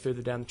doing that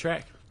further down the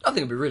track. I think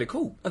it'd be really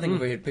cool. I think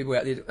if we had people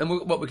out there, and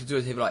what we could do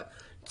is have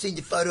send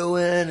your photo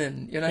in,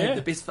 and you know, have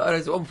the best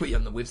photos. We'll put you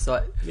on the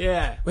website.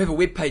 Yeah, we have a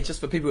web page just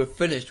for people who have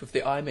finished with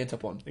their Ironman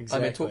top on,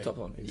 Ironman Talk top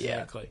on.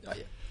 Exactly. Yeah. Oh,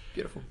 yeah.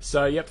 Beautiful.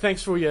 So,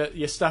 thanks for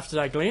your stuff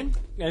today, Glenn.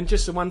 And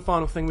just the one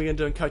final thing we're going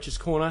to do in Coach's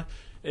Corner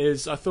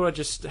is I thought I'd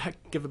just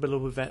give a bit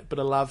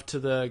of love to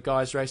the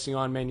guys racing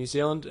Ironman New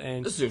Zealand.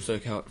 And this is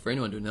also for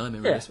anyone doing an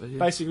Ironman race.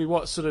 Basically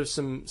what sort of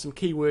some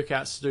key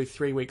workouts to do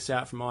 3 weeks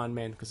out from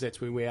Ironman, because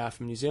that's where we are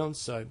from New Zealand.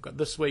 So we've got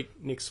this week,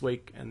 next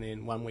week, and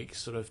then 1 week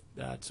sort of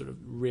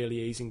really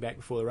easing back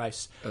before the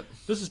race.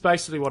 This is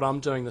basically what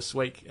I'm doing this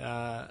week,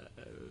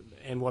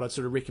 and what I'd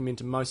sort of recommend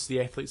to most of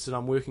the athletes that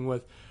I'm working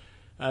with.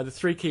 The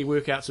 3 key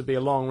workouts would be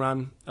a long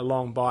run, a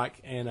long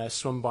bike, and a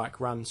swim bike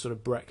run sort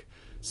of brick.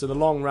 So the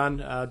long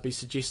run, I'd be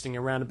suggesting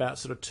around about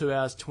sort of 2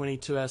 hours 20,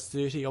 2 hours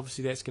 30.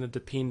 Obviously that's going to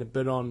depend a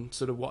bit on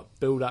sort of what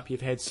build up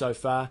you've had so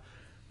far.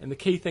 And the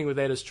key thing with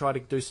that is try to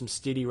do some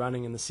steady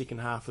running in the second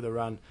half of the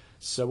run.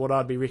 So what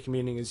I'd be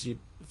recommending is if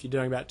you're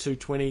doing about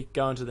 220,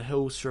 go into the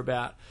hills for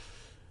about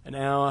an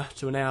hour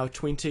to an hour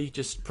 20,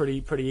 just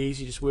pretty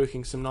easy, just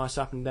working some nice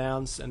up and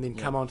downs, and then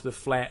come onto the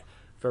flat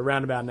for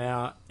around about an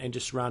hour and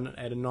just run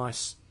at a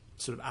nice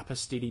sort of upper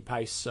steady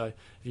pace. So if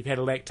you've had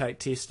a lactate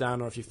test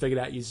done, or if you've figured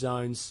out your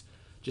zones,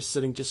 just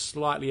sitting just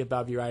slightly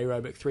above your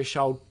aerobic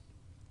threshold,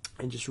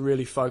 and just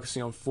really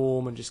focusing on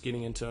form and just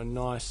getting into a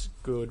nice,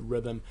 good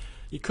rhythm.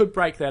 You could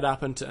break that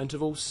up into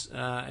intervals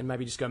and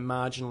maybe just go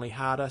marginally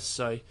harder.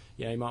 So,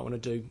 you might want to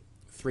do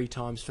 3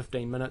 times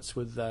 15 minutes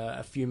with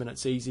a few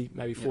minutes easy,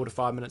 maybe 4 to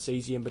 5 minutes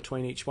easy in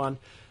between each one,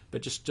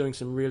 but just doing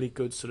some really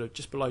good sort of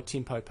just below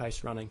tempo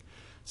pace running.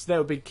 So that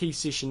would be key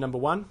session number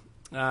 1.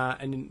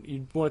 And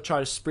you want to try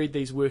to spread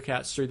these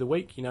workouts through the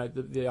week.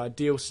 The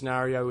ideal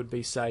scenario would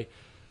be, say,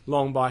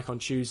 long bike on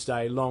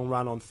Tuesday, long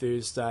run on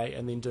Thursday,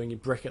 and then doing your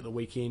brick at the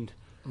weekend.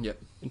 Yep.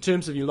 In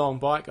terms of your long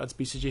bike, I'd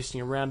be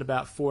suggesting around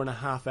about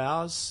 4.5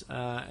 hours.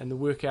 And the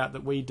workout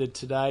that we did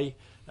today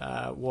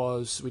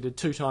was we did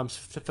 2 times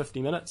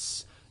 50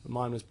 minutes.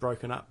 Mine was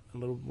broken up a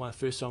little. My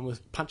first one was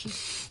punching,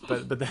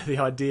 but the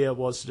idea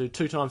was to do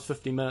 2 times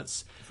 50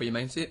 minutes for your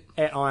main set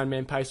at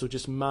Ironman pace, or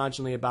just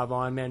marginally above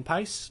Ironman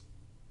pace,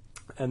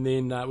 and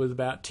then with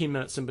about 10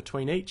 minutes in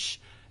between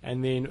each.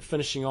 And then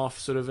finishing off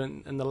sort of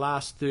in the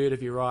last third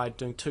of your ride,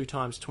 doing 2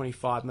 times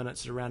 25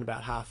 minutes at around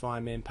about half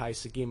Ironman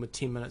pace, again with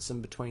 10 minutes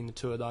in between the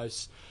two of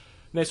those.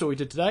 that's what we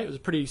did today. It was a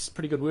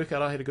pretty good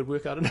workout. I had a good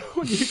workout. I don't know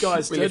what you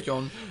guys we did. left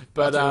John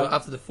but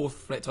after the 4th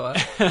flat tire.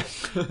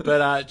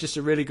 But just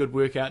a really good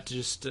workout to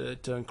just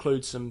to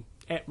include some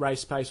at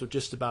race pace or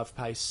just above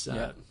pace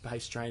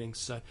pace training.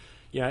 So,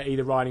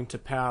 either riding to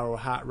power or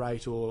heart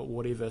rate or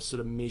whatever sort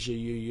of measure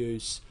you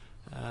use.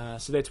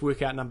 So that's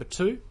workout number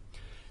 2.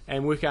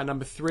 And workout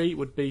number 3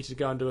 would be to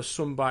go and do a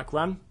swim, bike,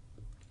 run.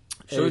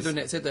 So we're doing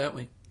that Saturday, aren't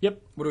we?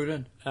 Yep. What are we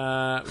doing?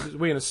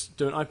 We're going to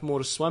do an open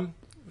water swim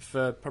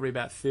for probably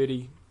about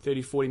 30,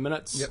 40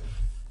 minutes. Yep.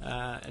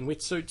 In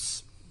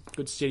wetsuits,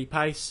 good steady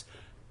pace.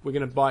 We're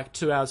going to bike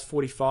 2 hours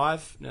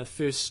 45. Now,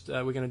 first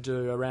we're going to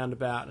do around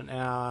about an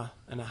hour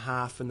and a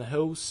half in the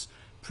hills.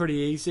 Pretty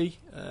easy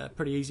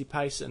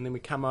pace. And then we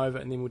come over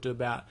and then we'll do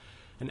about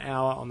an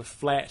hour on the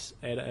flat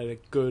at a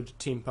good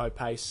tempo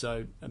pace.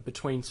 So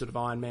between sort of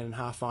Ironman and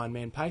half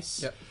Ironman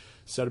pace. Yep.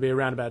 So it'll be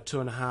around about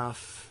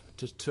 2.5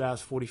 to 2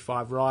 hours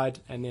 45 ride,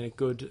 and then a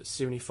good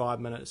 75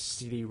 minutes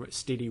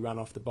steady run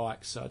off the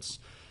bike. So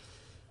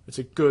it's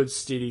a good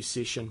steady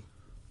session.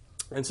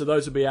 And so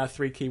those will be our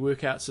 3 key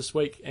workouts this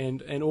week,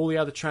 and all the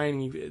other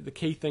training. The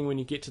key thing when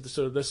you get to the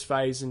sort of this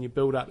phase and you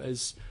build up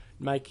is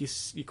make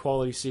your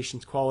quality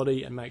sessions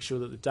quality, and make sure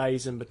that the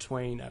days in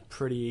between are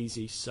pretty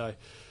easy. So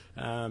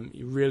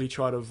you really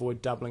try to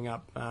avoid doubling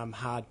up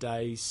hard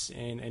days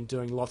and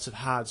doing lots of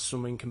hard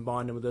swimming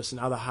combined with this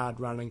and other hard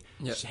running.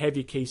 Yep. Just have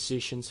your key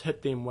sessions,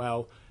 hit them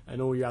well,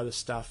 and all your other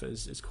stuff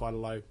is quite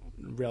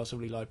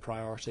relatively low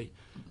priority.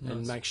 Nice.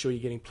 And make sure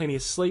you're getting plenty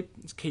of sleep.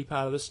 It's a key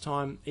part of this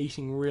time.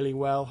 Eating really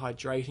well,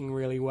 hydrating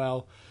really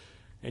well,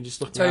 and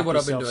just looking. Tell you what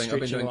after I've been yourself,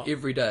 doing. I've been doing stretching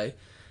every day.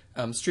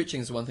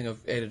 Stretching is the one thing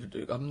I've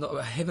added.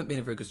 I haven't been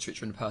a very good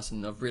stretcher in the past,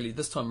 and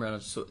this time around I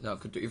just thought, no, I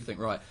could do everything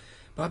right.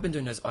 But I've been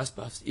doing those ice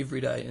baths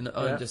every day, and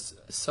I'm just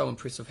so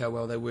impressed with how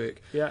well they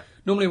work. Yeah.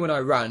 Normally when I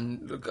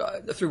run,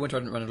 through winter I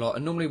didn't run a lot,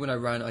 and normally when I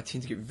run I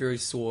tend to get very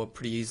sore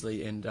pretty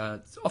easily, and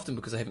it's often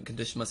because I haven't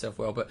conditioned myself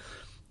well, but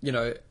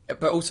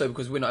also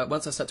because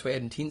once I start to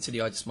add intensity,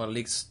 my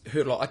legs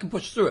hurt a lot. I can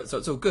push through it, so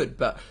it's all good,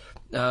 but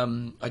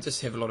I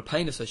just have a lot of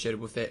pain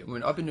associated with that.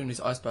 When I've been doing these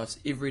ice baths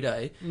every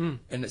day, and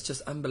it's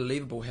just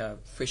unbelievable how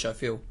fresh I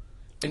feel.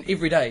 And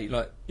every day,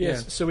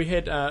 So we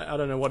had, I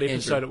don't know what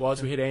episode Andrew. it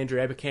was, we had Andrew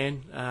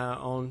Abercan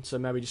on, so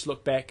maybe just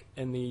look back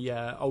in the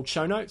old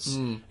show notes,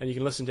 and you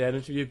can listen to that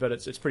interview, but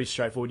it's pretty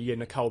straightforward. You get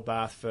in a cold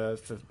bath for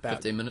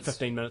about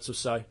 15 minutes or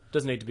so.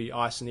 Doesn't need to be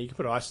ice in there. You can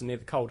put ice in there,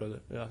 the colder,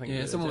 I think.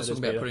 Yeah, someone was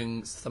talking about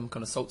putting some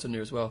kind of salts in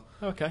there as well.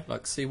 Okay.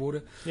 Like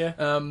seawater. Yeah.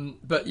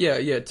 But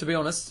to be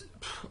honest,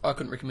 I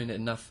couldn't recommend it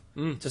enough.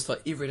 Just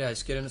like every day,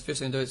 just get in. The first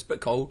thing to do, it's a bit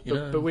cold,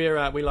 But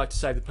we like to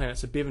save the planet,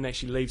 so Bevan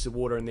actually leaves the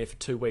water in there for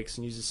 2 weeks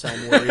and uses the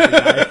same water every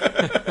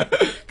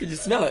day. Could you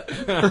smell it?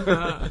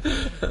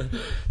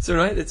 So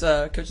right, it's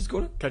Coach's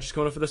Corner. Coach's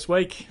Corner for this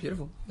week.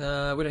 Beautiful. We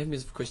don't have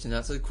music for question and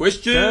answer.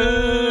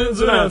 Questions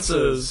and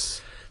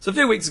answers. So a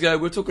few weeks ago,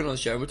 we were talking on the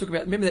show, and we were talking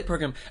about, remember that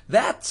program,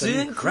 That's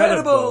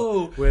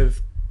Incredible!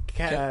 With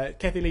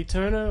Kathy Lee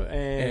Turner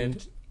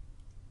and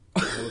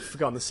we've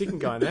forgotten the second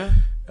guy now.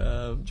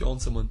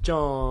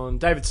 John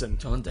Davidson.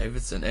 John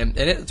Davidson. And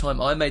at the time,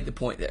 I made the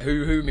point that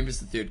who remembers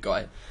the third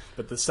guy?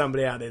 But there's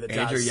somebody out there that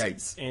Andrew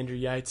does. Andrew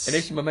Yates. And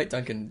actually, my mate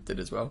Duncan did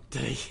as well.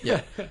 Did he?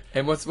 Yeah.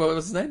 And what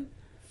was his name?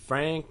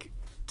 Frank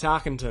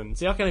Tarkenton.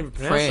 See, I can't even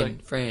pronounce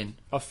it. Fran.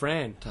 Oh,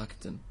 Fran.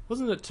 Tarkenton.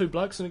 Wasn't it 2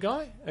 blokes and a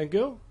guy? And a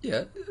girl?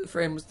 Yeah,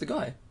 Fran was the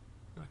guy.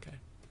 Okay.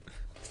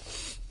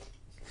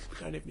 We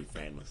don't have any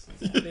Fran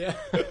listeners. Yeah.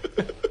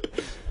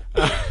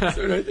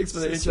 Thanks for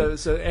that intro.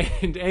 So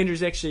and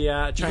Andrew's actually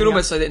you could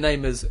almost say that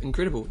name is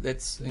incredible.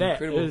 That's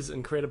incredible. That is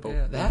incredible.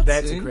 Yeah,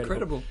 that's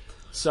incredible.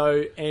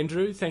 So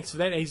Andrew, thanks for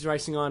that. He's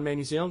racing Ironman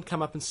New Zealand.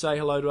 Come up and say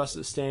hello to us at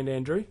the stand,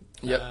 Andrew.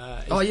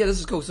 Yep. This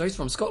is cool. So he's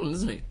from Scotland,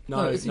 isn't he?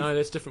 No, that's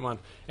a different one.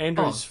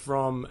 Andrew's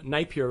from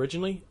Napier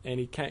originally, and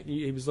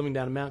he was living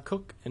down in Mount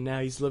Cook, and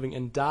now he's living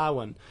in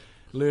Darwin.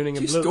 Learning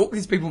you stalk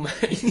these people, mate.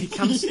 He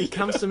comes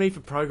to me for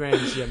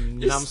programs, you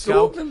numbskull.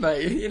 Stalk them,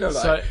 mate.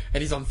 And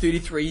he's on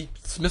 33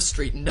 Smith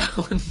Street in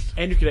Darwin.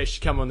 Andrew could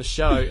actually come on the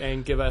show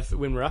and give us,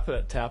 when we're up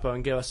at Taupo,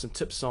 and give us some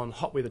tips on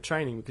hot weather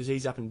training, because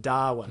he's up in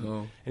Darwin,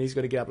 and he's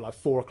got to get up at like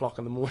 4 o'clock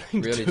in the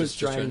morning to do his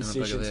training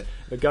sessions.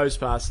 It goes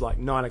past like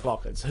 9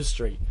 o'clock. It's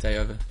history. Day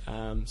over.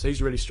 So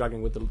he's really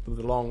struggling with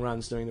the long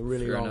runs, doing the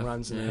really long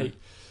runs in the heat.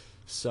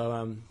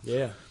 So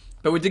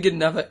But we did get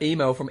another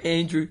email from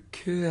Andrew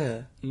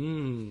Kerr.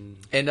 And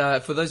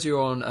for those of you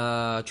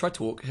on Tri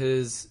Talk,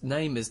 his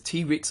name is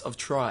T-Rex of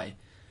Tri.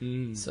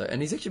 So, and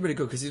he's actually really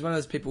good, because he's one of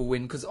those people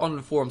because on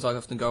the forums I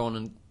often go on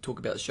and talk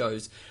about the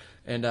shows.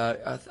 And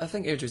I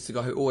think Andrew's the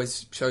guy who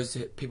always shows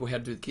people how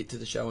to get to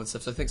the show and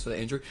stuff. So thanks for that,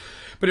 Andrew.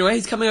 But anyway,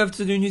 he's coming over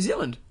to New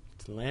Zealand.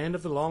 The land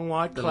of the long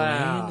white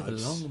cloud. The land of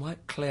the long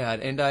white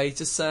cloud. And he's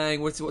just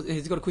saying, has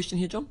he got a question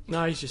here, John?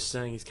 No, he's just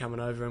saying he's coming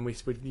over, and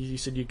you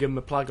said you'd give him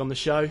a plug on the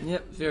show.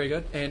 Yep, very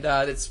good. And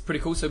that's pretty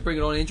cool, so bring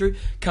it on, Andrew.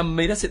 Come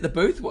meet us at the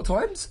booth. What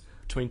times?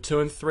 Between 2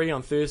 and 3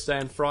 on Thursday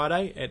and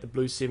Friday at the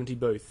Blue 70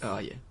 booth. Oh,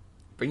 yeah.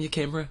 Bring your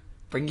camera.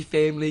 Bring your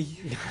family.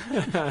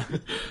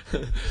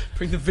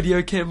 Bring the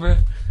video camera.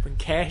 Bring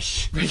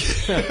cash.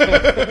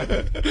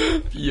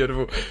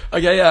 Beautiful.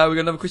 Okay, we got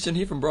another question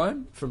here from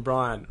Brian. From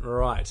Brian,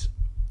 right.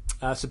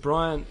 So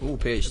Brian... Ooh,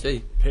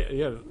 PhD.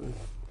 Yeah,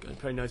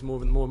 probably knows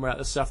more about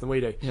this stuff than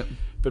we do. Yep.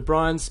 But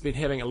Brian's been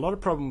having a lot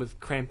of problem with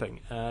cramping.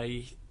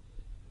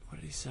 What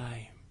did he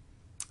say?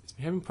 He's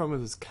been having a problem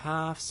with his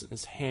calves and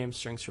his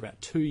hamstrings for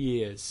about 2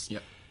 years.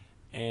 Yep.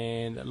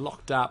 And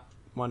locked up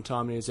one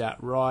time when he was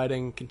out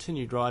riding,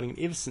 continued riding, and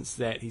ever since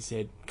that he's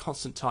had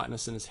constant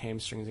tightness in his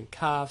hamstrings and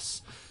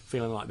calves,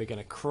 feeling like they're going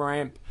to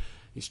cramp.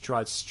 He's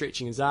tried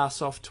stretching his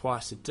ass off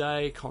twice a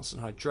day,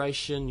 constant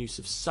hydration, use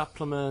of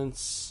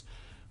supplements,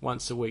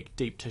 once a week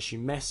deep tissue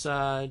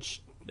massage,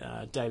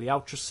 daily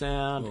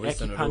ultrasound,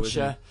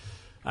 acupuncture.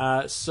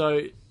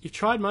 So you've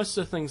tried most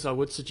of the things I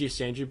would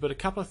suggest, Andrew, but a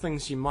couple of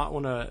things you might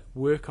want to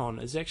work on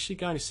is actually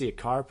going to see a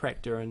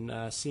chiropractor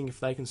and seeing if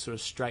they can sort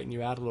of straighten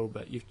you out a little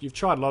bit. You've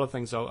tried a lot of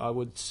things I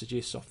would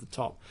suggest off the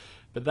top,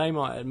 but it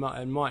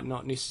might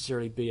not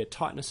necessarily be a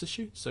tightness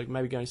issue, so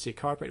maybe going to see a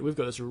chiropractor. We've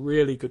got this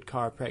really good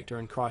chiropractor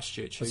in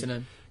Christchurch. What's his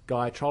name?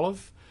 Guy Trollope.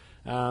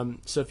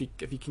 So if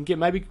you can get,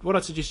 maybe what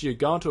I'd suggest you do,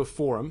 go onto a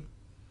forum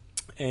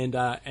and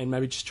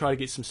maybe just try to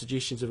get some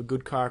suggestions of a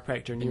good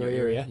chiropractor in your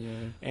area,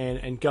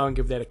 and go and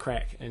give that a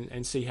crack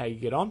and see how you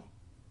get on.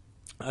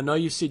 I know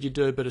you said you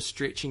do a bit of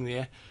stretching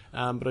there,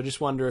 but I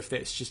just wonder if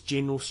that's just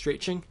general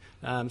stretching.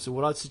 So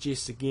what I'd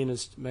suggest again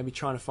is maybe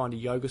trying to find a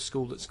yoga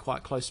school that's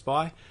quite close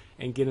by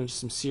and get into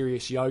some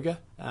serious yoga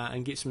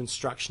and get some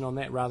instruction on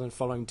that rather than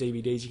following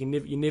DVDs.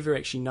 You never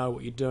actually know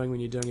what you're doing when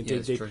you're doing a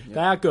DVD. That's true, yeah.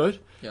 They are good,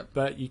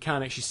 but you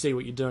can't actually see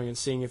what you're doing and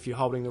seeing if you're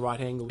holding the right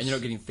angles. And you're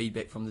not getting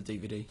feedback from the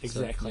DVD.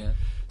 Exactly.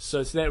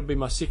 So that would be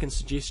my second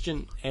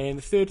suggestion. And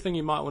the third thing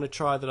you might want to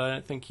try that I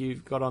don't think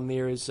you've got on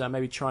there is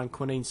maybe trying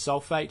quinine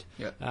sulfate.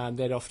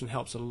 That often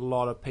helps a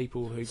lot of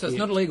people who So it's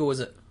not illegal,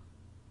 is it?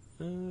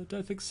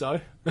 Don't think so.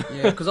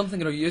 Yeah, because I'm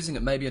thinking of using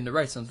it maybe in the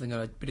race. I'm thinking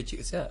I'd better check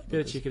this out.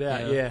 Better check it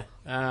out, yeah.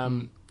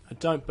 I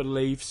don't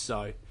believe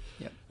so.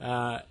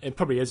 It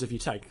probably is if you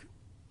take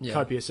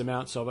copious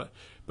amounts of it.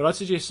 But I'd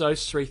suggest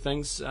those three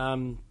things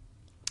and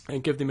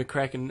give them a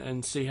crack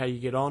and see how you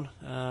get on.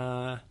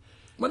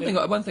 One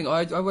thing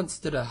I once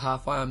did a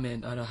half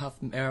Ironman and a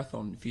half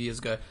marathon a few years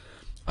ago.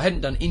 I hadn't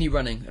done any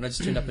running and I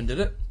just turned up and did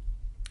it.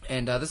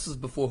 And this was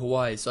before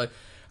Hawaii, so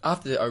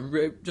after that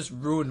I just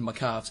ruined my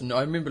calves. And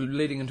I remember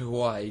leading into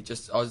Hawaii,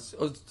 I was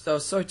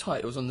so tight,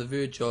 it was on the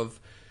verge of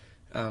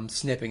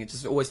snapping. It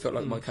just always felt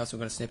like my calves were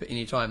going to snap at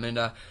any time.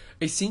 And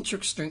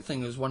eccentric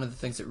strengthening was one of the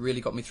things that really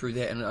got me through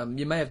that. And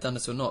you may have done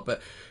this or not,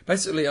 but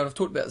basically, I've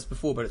talked about this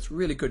before, but it's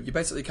really good. You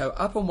basically go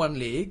up on one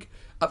leg,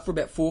 up for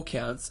about 4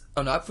 counts,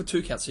 up for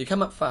 2 counts. So you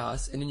come up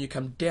fast, and then you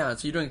come down.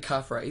 So you're doing a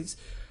calf raise,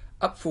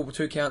 up for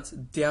 2 counts,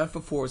 down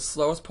for 4 as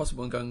slow as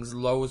possible, and going as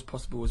low as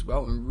possible as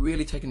well, and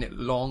really taking that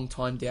long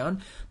time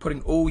down,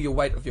 putting all your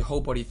weight of your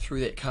whole body through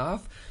that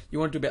calf. You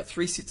want to do about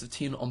 3 sets of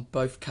 10 on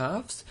both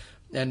calves.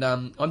 And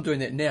I'm doing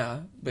that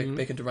now,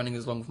 back into running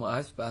as long with my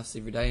ice baths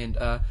every day. And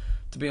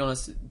to be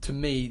honest, to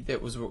me,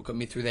 that was what got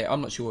me through that.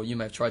 I'm not sure, you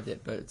may have tried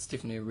that, but it's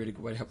definitely a really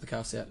good way to help the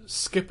calves out.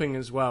 Skipping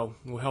as well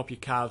will help your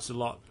calves a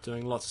lot,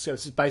 doing lots of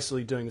skips. It's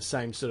basically doing the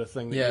same sort of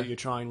thing that you're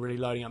trying, really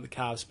loading up the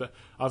calves. But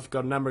I've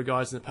got a number of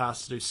guys in the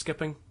past to do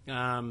skipping,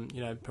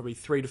 probably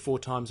 3 to 4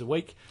 times a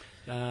week.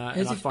 And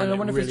I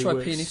wonder if you've tried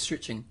PNF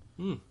stretching.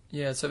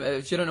 Yeah, so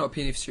if you don't know what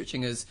PNF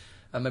stretching is,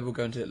 maybe we'll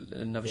go into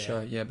another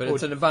show. Yeah, but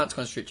it's an advanced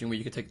kind of stretching where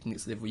you can take it to the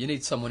next level. You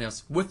need someone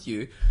else with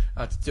you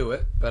to do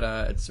it, but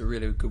it's a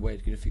really good way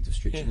to get effective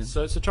stretching. Yeah,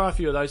 so try a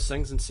few of those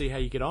things and see how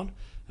you get on.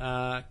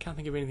 Can't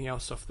think of anything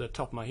else off the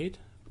top of my head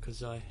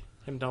because I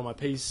haven't done my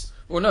P's.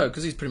 Well, no,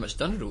 because he's pretty much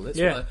done it all. That's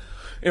why.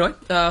 Anyway,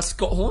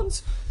 Scott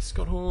Horns.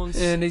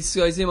 And he's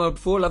emailed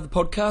before. Love the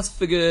podcast.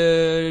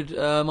 Figured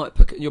I might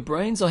pick your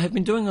brains. I have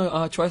been doing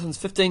triathlons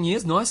 15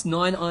 years. Nice.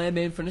 9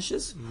 Ironman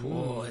finishes.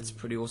 Oh, that's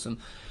pretty awesome.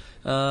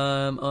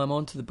 I'm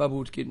on to the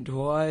bubble to get into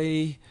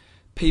Hawaii.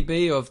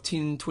 PB of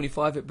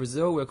 10:25 at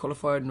Brazil. We're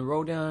qualified in the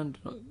roll down.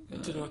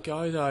 Did not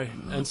go though,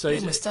 and so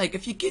big mistake.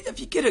 If you get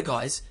it,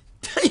 guys,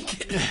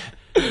 take it.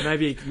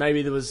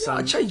 Maybe there was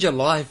some. Change your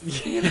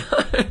life. You know?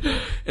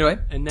 Anyway,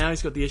 and now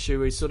he's got the issue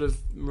where he's sort of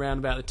around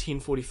about the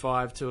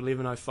 10:45 to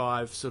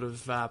 11:05 sort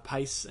of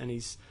pace, and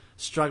he's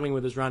struggling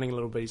with his running a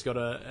little bit. He's got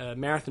a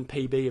marathon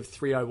PB of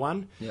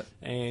 3:01,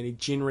 and he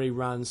generally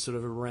runs sort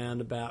of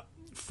around about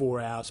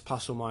 4 hours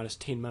plus or minus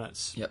 10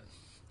 minutes.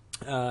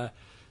 So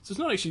it's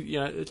not actually,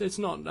 it's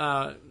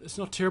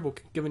not terrible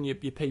given your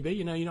PB.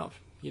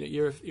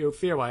 You're a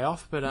fair way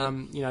off, but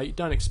you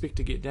don't expect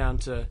to get down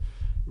to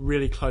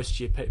really close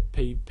to your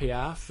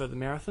PR for the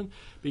marathon.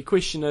 But your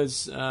question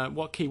is,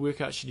 what key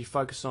workouts should you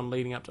focus on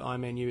leading up to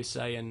Ironman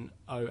USA in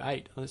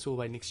 2008? That's all the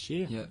way next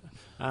year.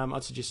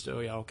 I'd suggest.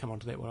 I'll come on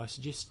to that. What I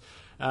suggest.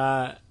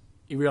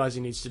 You realise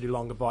he needs to do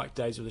longer bike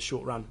days with a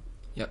short run.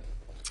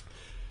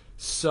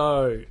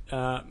 So,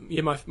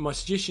 my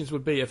suggestions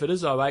would be, if it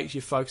is 08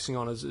 you're focusing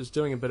on, is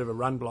doing a bit of a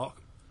run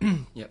block.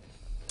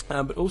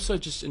 But also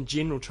just in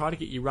general, try to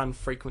get your run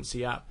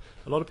frequency up.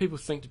 A lot of people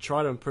think to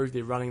try to improve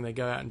their running, they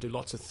go out and do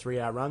lots of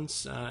 3-hour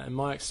runs. In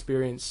my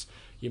experience,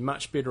 you're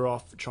much better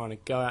off trying to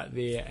go out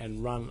there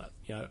and run,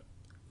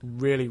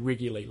 really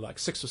regularly, like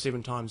 6 or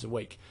 7 times a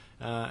week.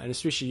 And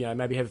especially,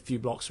 maybe have a few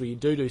blocks where you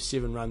do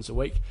 7 runs a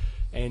week,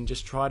 and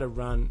just try to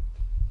run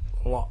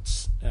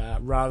lots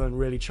rather than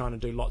really trying to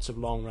do lots of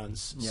long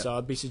runs. Yep. So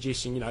I'd be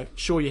suggesting,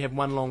 sure, you have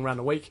one long run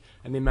a week,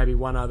 and then maybe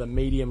one other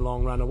medium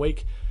long run a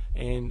week.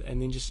 And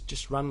then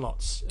just run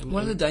lots.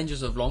 One of the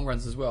dangers of long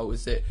runs as well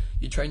is that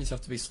you train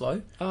yourself to be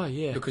slow. Oh,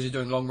 yeah. Because you're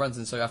doing long runs,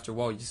 and so after a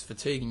while you just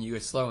fatigue and you go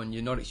slow, and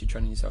you're not actually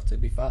training yourself to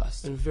be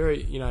fast. And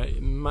very,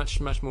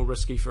 much more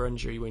risky for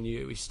injury when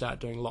we start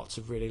doing lots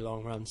of really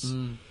long runs.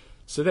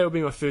 So that would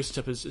be my first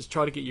tip: is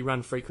try to get your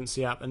run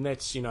frequency up, and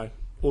that's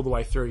all the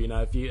way through.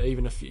 If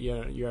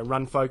you're a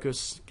run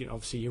focus,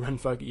 obviously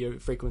your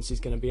frequency is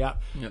going to be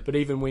up. Yep. But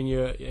even when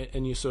you're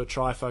in your sort of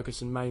tri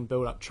focus and main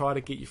build up, try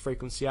to get your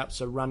frequency up.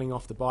 So running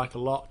off the bike a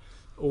lot,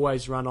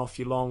 always run off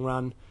your long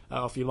run,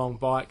 off your long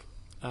bike.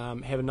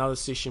 Have another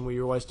session where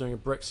you're always doing a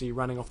brick, so you're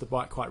running off the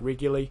bike quite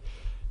regularly,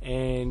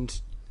 and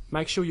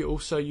make sure you're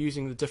also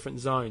using the different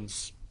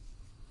zones.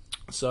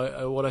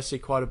 So what I see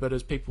quite a bit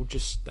is people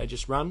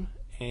just run,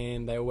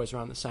 and they always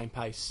run at the same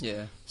pace.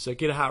 Yeah. So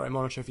get a heart rate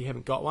monitor if you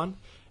haven't got one,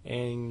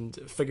 and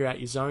figure out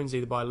your zones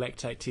either by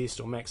lactate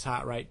test or max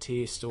heart rate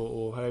test,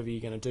 or however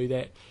you're going to do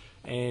that,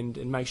 and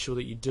make sure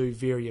that you do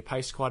vary your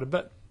pace quite a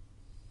bit.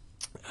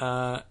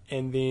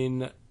 And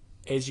then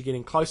as you're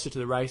getting closer to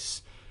the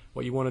race,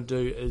 what you want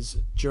to do is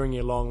during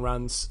your long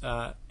runs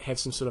have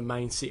some sort of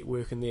main set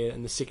work in there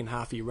in the second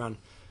half of your run.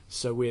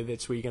 So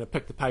that's where you're going to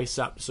pick the pace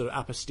up, sort of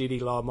upper steady,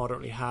 lower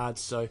moderately hard.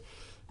 So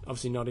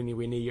obviously not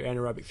anywhere near your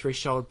anaerobic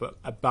threshold, but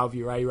above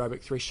your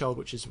aerobic threshold,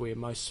 which is where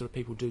most sort of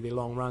people do their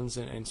long runs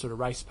and sort of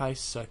race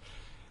pace. So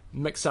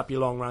mix up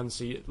your long runs,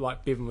 so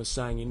like Bevan was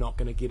saying, you're not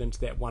going to get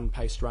into that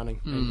one-paced running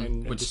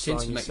and which just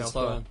tends slowing to make you yourself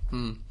slower.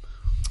 down.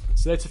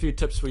 So that's a few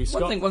tips for you,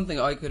 Scott. One thing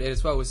I could add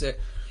as well was that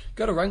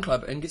go to a run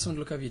club and get someone to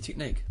look over your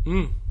technique.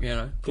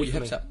 Pull your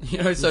hips up.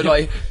 So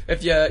like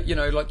if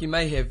you're, like you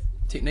may have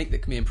technique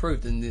that can be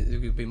improved and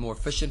you'll be more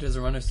efficient as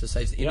a runner, so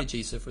saves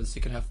energy. So for the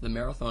second half of the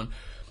marathon,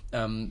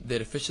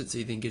 that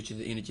efficiency then gives you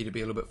the energy to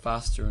be a little bit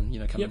faster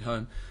and coming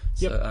home.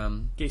 So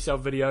get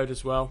yourself videoed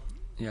as well.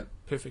 Yep.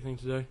 Perfect thing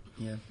to do.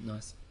 Yeah,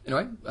 nice.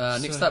 Anyway,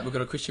 next up we've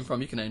got a question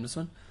from, you can name this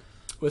one.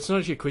 Well, it's not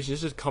actually a question,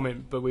 it's just a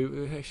comment, but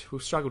we'll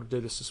struggle to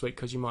do this week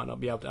because you might not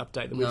be able to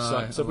update the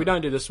website. So if we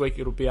don't do this week,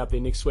 it'll be up there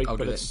next week.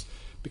 But it's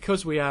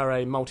because we are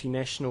a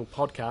multinational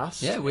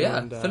podcast. Yeah, we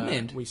are.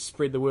 Finland. We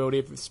spread the word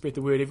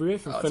everywhere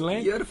from Finland.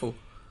 It's beautiful.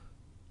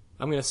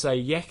 I'm going to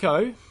say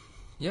Yakko.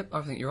 Yep,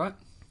 I think you're right.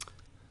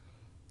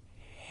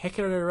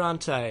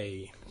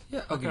 Hekarante.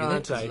 Yeah, I'll give you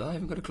that. I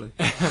haven't got a clue.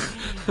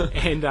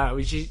 And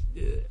he's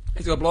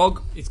got a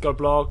blog. He's got a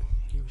blog.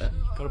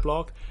 Got a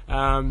blog.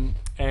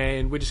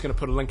 And we're just going to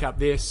put a link up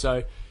there.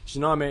 So she's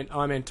an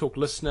Ironman Talk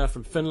listener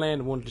from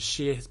Finland and wanted to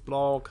share his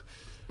blog.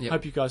 Yep.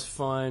 Hope you guys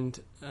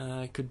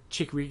could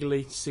check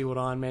regularly to see what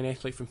Ironman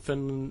athlete from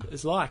Finland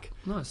is like.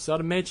 Nice. So I'd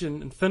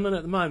imagine in Finland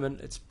at the moment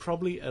it's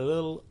probably a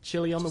little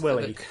chilly on the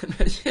willy.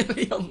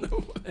 Chilly on the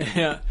willy.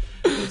 Yeah,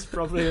 it's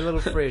probably a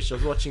little fresh. I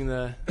was watching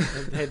I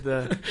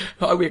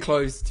wear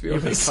clothes, to be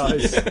honest.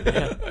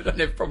 Yeah. I don't have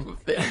a problem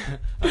with that.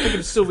 I think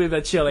it'd still be a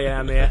bit chilly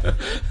down there.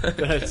 But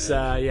it's,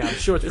 I'm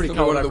sure it's pretty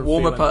cold. One of the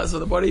warmer parts of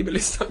the body, but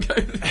let's not go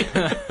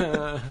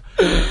there.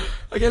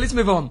 Okay, let's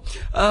move on.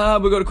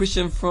 We've got a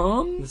question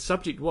from... The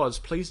subject was,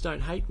 please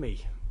don't hate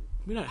me.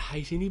 We don't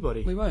hate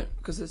anybody. We won't,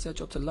 because it's our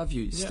job to love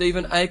you. Yep.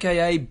 Stephen,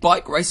 a.k.a.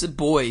 Bike Racer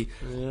Boy.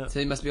 Yep. So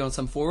he must be on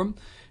some forum.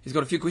 He's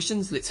got a few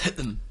questions. Let's hit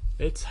them.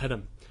 Let's hit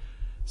him.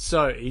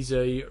 So, he's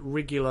a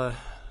regular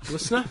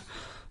listener.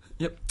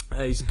 Yep.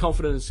 He's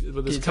confident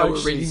with his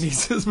coach.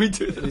 Me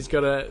too. He's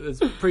got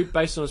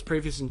based on his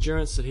previous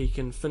endurance that he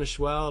can finish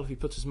well if he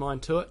puts his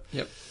mind to it.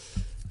 Yep.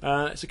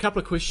 It's a couple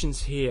of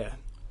questions here.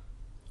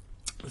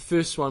 The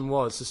first one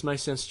was, this may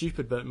sound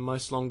stupid, but in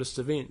most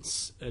long-distance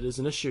events, it is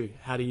an issue.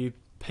 How do you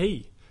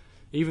pee?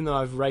 Even though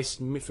I've raced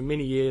for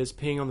many years,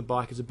 peeing on the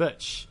bike is a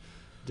bitch.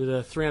 Did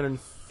a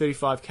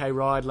 335k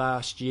ride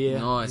last year.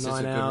 Nice,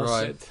 9 that's a hours.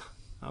 good ride.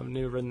 I've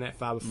never ridden that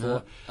far before.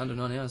 No, under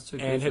 9 hours too.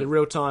 And had a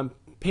real time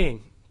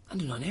peeing.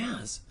 Under 9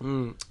 hours?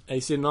 He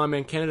said in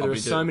Ironman Canada, there are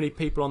so many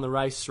people on the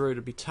race through,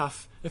 it'd be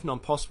tough, if not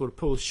impossible, to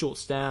pull the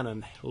shorts down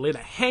and let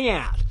it hang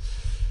out.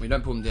 We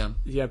don't pull them down.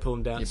 You don't pull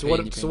them down. So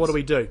what do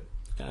we do?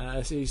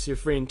 So your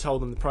friend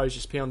told them the pros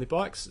just pee on their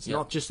bikes. It's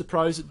not just the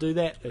pros that do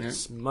that.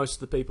 It's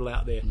most of the people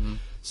out there.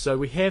 So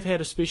we have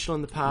had a special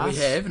in the past.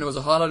 We have, and it was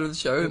a highlight of the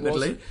show,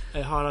 admittedly.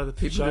 A highlight of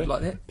the show. People did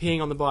like that.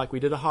 Peeing on the bike. We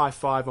did a high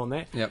five on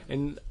that. Yep.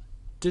 And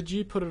Did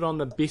you put it on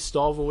the best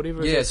of or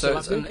whatever? Yeah, so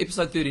it's on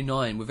episode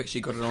 39. We've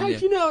actually got it on there.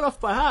 You know it off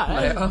by heart.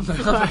 Mate, I'm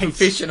a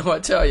professional, I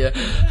tell you.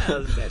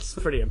 Yeah, that's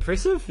pretty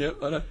impressive. Yep,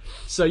 I know.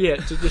 So yeah,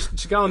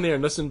 to go on there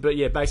and listen, but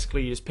yeah,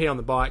 basically you just pee on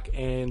the bike,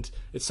 and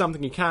it's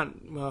something you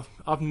can't. Well,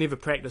 I've never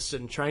practiced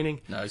it in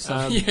training. No,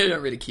 so you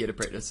don't really care to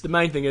practice. The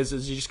main thing is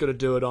you just got to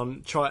do it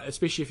on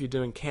especially if you're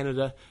doing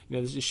Canada. You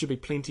know, there should be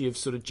plenty of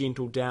sort of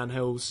gentle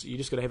downhills. You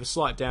just got to have a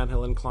slight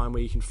downhill incline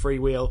where you can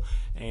freewheel,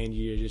 and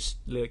you just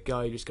let it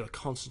go. You just got to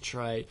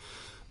concentrate.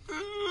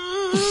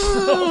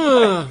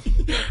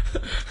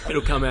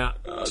 It'll come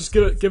out. Just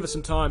give it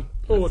some time.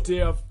 Oh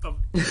dear,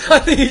 I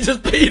think he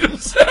just peed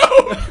himself.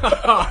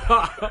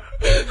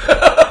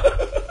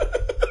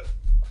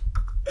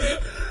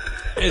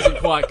 Hasn't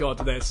quite got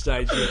to that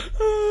stage yet.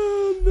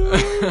 Oh,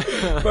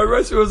 no. My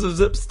race wheels are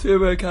Zips,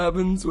 turbo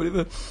carbons,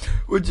 whatever.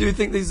 Would you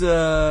think these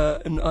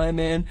are an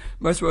Ironman?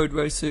 Most road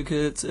race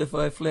circuits,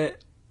 FI flat.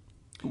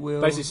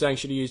 Well, basically saying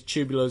should you use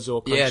tubulars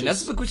or punches? Yeah, and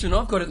that's the question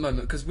I've got at the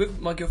moment, because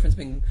my girlfriend's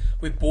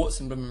we've bought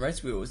some blooming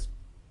race wheels,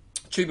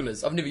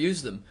 tubulars. I've never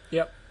used them.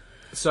 Yep.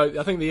 So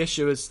I think the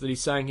issue is that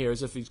he's saying here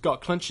is if he's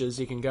got clinches,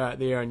 he can go out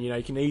there and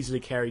you can easily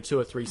carry 2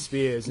 or 3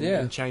 spears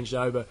and change it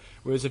over.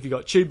 Whereas if you've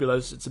got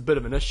tubulars, it's a bit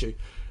of an issue.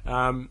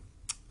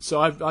 So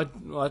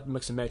I'd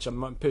mix and match.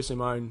 Personally,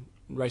 my own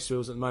race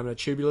wheels at the moment are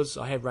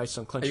tubulars. I have raced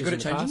on clinches. Are you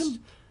good at changing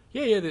them?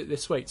 Yeah, they're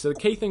sweet. So the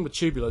key thing with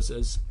tubulars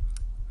is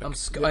I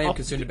am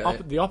concerned about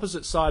it. The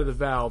opposite side of the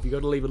valve, you've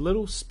got to leave a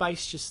little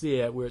space just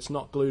there where it's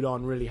not glued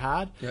on really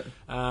hard,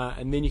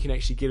 and then you can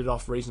actually get it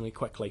off reasonably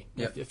quickly.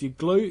 Yep. If you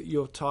glue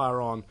your tyre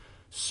on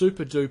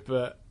super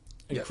duper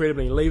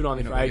incredibly and leave it on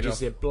there for ages,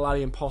 they're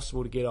bloody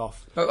impossible to get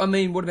off. But I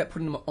mean, what about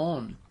putting them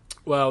on?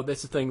 Well,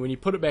 that's the thing. When you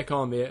put it back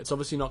on there, it's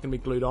obviously not going to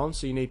be glued on,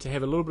 so you need to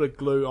have a little bit of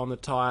glue on the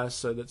tyre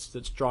so that's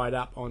dried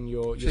up on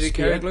your Should you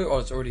carry glue? Oh,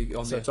 it's already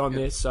on so there. It's on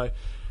there, so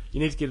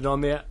you need to get it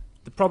on there.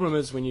 The problem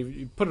is when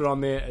you put it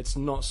on there, it's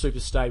not super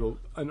stable.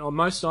 And on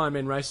most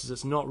Ironman races,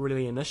 it's not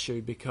really an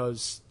issue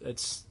because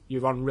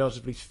you're on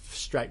relatively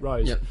straight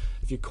roads. Yep.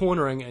 If you're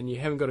cornering and you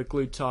haven't got a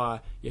glued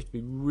tyre, you have to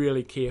be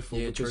really careful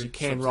because you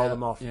can roll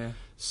them off. Yeah.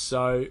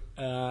 So,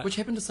 which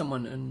happened to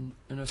someone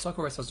in a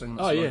cycle race I was doing.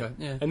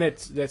 Yeah, and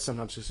that's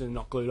sometimes just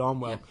not glued on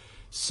well. Yeah.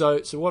 So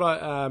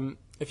what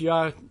if you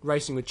are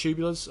racing with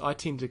tubulars, I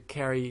tend to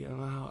carry.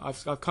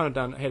 I've kind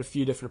of had a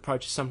few different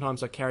approaches.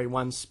 Sometimes I carry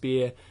one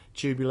spare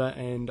tubular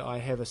and I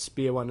have a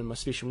spare one in my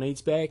special needs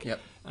bag. Yep.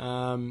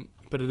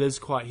 But it is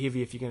quite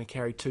heavy if you're going to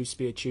carry 2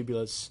 spare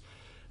tubulars.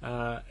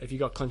 If you've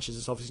got clinches,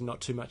 it's obviously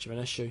not too much of an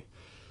issue.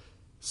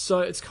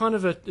 So it's kind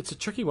of a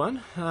tricky one.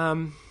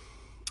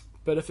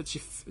 But if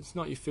it's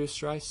not your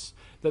first race,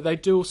 that they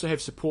do also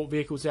have support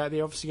vehicles out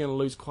there. Obviously, going to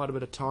lose quite a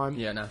bit of time.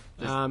 Yeah, no.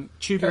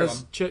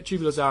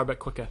 Tubulars are a bit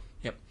quicker.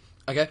 Yep.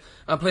 Okay.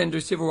 I plan to do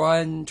several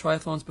Iron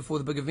triathlons before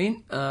the big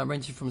event,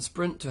 ranging from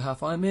sprint to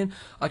half Ironman.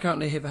 I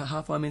currently have a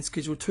half Ironman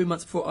scheduled 2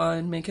 months before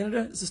Ironman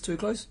Canada. Is this too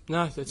close?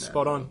 No, that's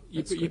spot on.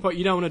 You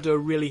don't want to do a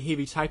really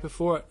heavy taper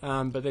for it,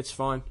 but that's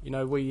fine.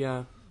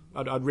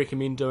 I'd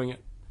recommend doing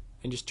it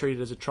and just treat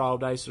it as a trial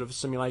day, sort of a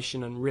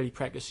simulation, and really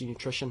practice your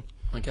nutrition.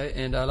 Okay,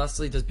 and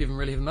lastly, does Bevan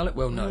really have a mullet?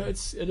 Well, no. It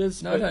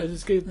is. No,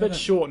 it's a bit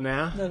short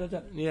now. No,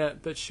 don't. Yeah, a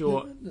bit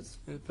short.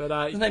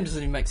 But his name doesn't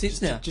even make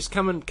sense now. Just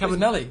come and Who's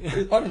Melly?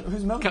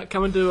 Who's Melly?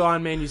 Come and do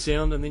Ironman New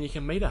Zealand, and then you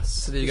can meet us.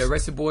 So there you go,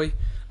 Racer Boy,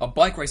 a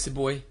bike Racer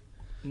Boy.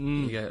 There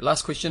you go.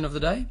 Last question of the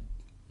day.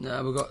 We've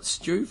got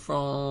Stu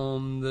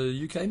from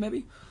the UK,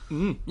 maybe.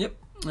 Yep.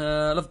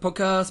 I love the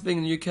podcast. Being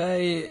in the UK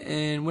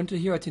in winter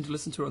here, I tend to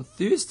listen to it on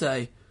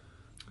Thursday.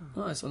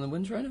 Nice, on the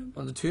wind trainer,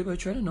 on the turbo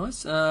trainer,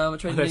 nice.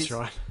 That's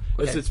right.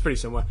 Okay. It's pretty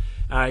similar.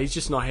 He's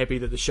just not happy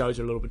that the shows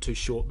are a little bit too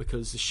short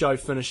because the show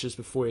finishes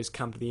before he has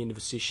come to the end of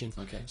a session.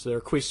 Okay. So the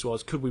request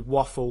was, could we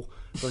waffle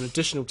for an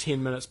additional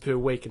 10 minutes per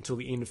week until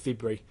the end of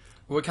February?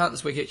 Well, we can't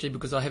this week actually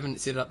because I haven't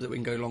set it up that we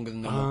can go longer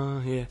than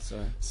normal. Yeah.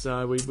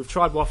 So we've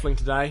tried waffling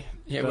today.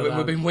 Yeah,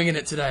 we've been winging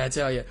it today, I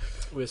tell you.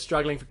 We're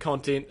struggling for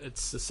content.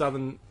 It's the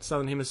southern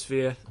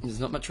hemisphere. There's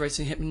not much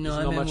racing happening.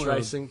 There's not much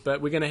racing, but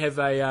we're going to have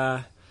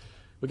a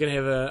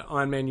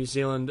Ironman New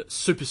Zealand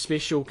super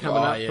special coming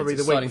up, probably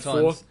the week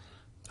before. Times.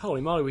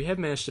 Holy moly, we have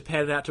managed to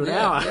pad it out to an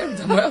hour. Yeah, we've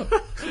done well.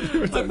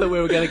 I thought we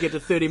were going to get to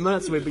 30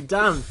 minutes and we'd be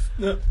done.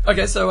 No.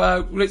 Okay,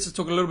 so let's just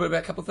talk a little bit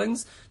about a couple of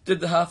things.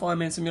 Did the half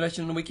Ironman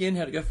simulation on the weekend?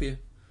 How'd it go for you?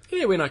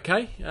 Yeah, it went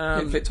okay.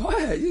 Flat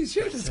tyre, you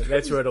should.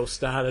 That's where it all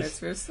started.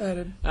 That's where it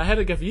started. How'd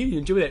it go for you? You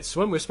enjoyed that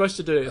swim? We were supposed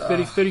to do a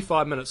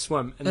 35-minute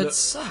swim. And it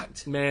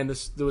sucked. Man,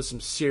 there was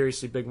some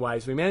seriously big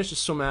waves. We managed to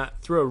swim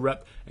out through a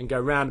rip and go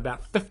round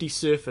about 50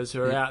 surfers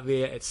who are out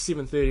there at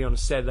 7:30 on a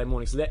Saturday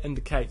morning. So that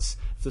indicates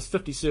if there's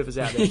 50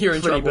 surfers out there, you're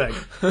it's in pretty trouble.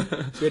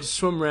 big. So we had to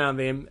swim around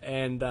them,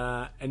 and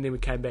then we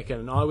came back in.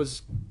 And I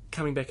was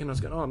coming back in, I was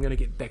going, I'm going to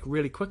get back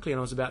really quickly. And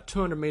I was about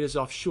 200 metres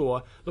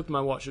offshore. Looked at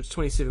my watch, it was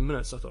 27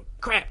 minutes. I thought,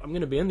 crap, I'm going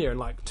to be in there in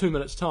like 2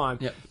 minutes' time.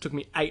 Yep. It took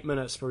me 8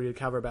 minutes probably to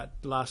cover about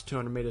the last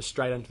 200 metres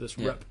straight into this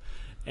rip.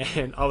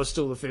 and I was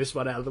still the first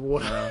one out of the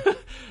water.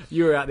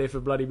 You were out there for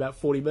bloody about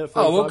 40 minutes,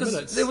 45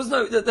 minutes. There was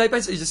no... They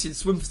basically just said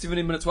swim for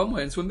 17 minutes one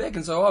way and swim back,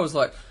 and so I was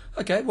like,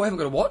 okay, well, I haven't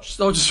got to watch,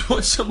 so I'll just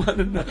watch someone,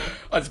 and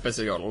I just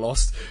basically got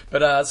lost.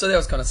 But so that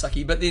was kind of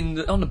sucky. But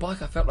then on the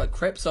bike, I felt like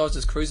crap, so I was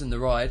just cruising the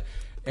ride.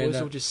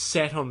 Boys all just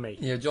sat on me.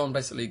 Yeah, John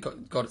basically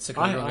got it sick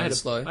of running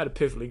slow. I had a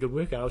perfectly good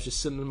workout. I was just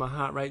sitting in my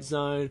heart rate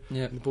zone.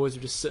 Yeah. And the boys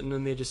were just sitting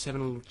in there, just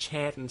having a little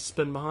chat and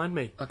spin behind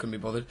me. I couldn't be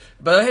bothered.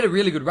 But I had a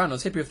really good run. I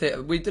was happy with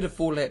that. We did a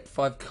 4-lap,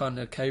 5 kind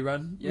of K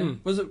run. Yeah.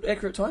 Was it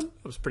accurate time?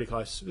 It was pretty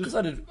close. Because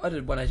I did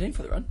 1:18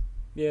 for the run.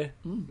 Yeah.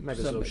 Maybe it's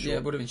a little short. Yeah,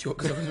 it would have been short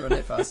because I wasn't running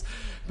that fast.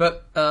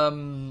 But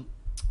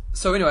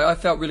so anyway, I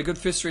felt really good.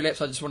 First 3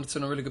 laps, I just wanted to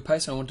sit on a really good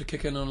pace, and I wanted to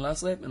kick in on the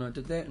last lap, and I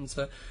did that. And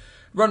so,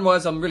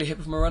 run-wise, I'm really happy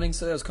with my running,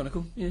 so that was kind of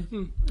cool. Yeah.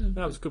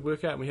 That was a good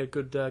workout, and we had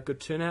good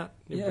turnout.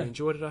 Everybody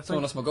enjoyed it, I think.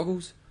 Someone lost my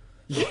goggles.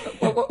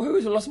 Who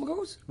was it lost my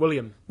goggles?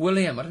 William. I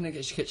didn't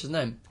actually catch his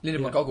name.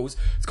 Lended my goggles.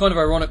 It's kind of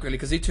ironic, really,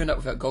 because he turned up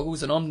without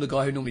goggles, and I'm the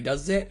guy who normally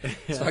does that.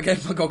 So I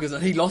gave him my goggles,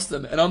 and he lost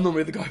them, and I'm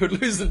normally the guy who would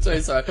lose them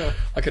too. So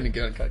I couldn't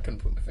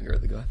put my finger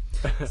at the guy.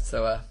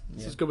 So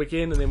So it was a good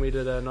weekend, and then we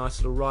did a nice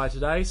little ride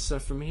today. So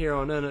from here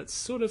on in, it's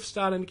sort of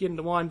starting to get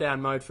into wind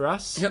down mode for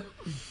us. Yep.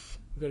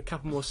 We've got a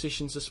couple more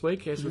sessions this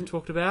week, as we've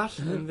talked about,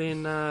 and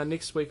then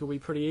next week will be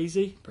pretty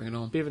easy. Bring it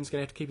on. Bevan's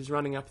going to have to keep his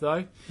running up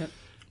though. Yep.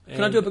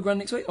 Can I do a big run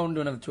next week? I want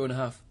to do another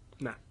 2.5.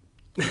 Nah.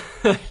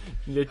 I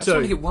just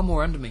want to get one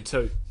more under me.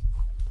 2.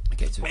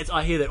 Okay, 2.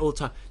 I hear that all the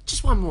time.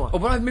 Just one more. Oh,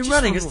 but I've been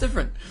running. It's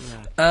different.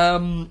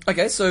 Yeah.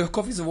 Okay, so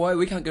Coffees of Hawaii.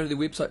 We can't go to the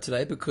website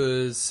today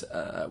because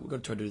we've got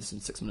to try to do this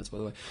in 6 minutes. By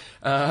the way,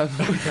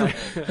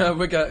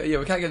 we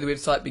can't go to the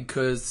website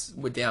because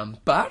we're down.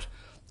 But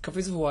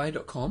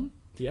coffeesofhawaii.com.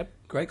 Yep.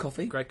 Great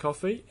coffee. Great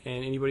coffee.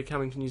 And anybody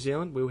coming to New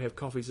Zealand, we'll have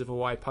Coffees of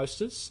Hawaii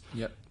posters.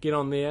 Yep. Get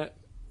on there,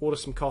 order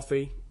some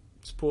coffee,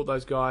 support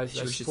those guys.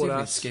 They support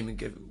us.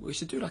 We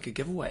should do like a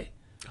giveaway.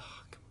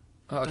 Oh, come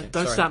on. Okay,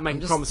 Don't start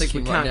making promises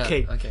we can't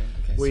keep. Okay,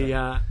 we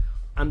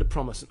under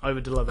promise and over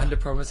deliver. Under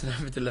promise and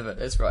over deliver.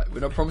 That's right. We're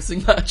not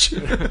promising much.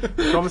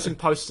 Promising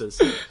posters.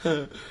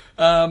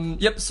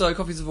 Yep. So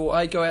Coffees of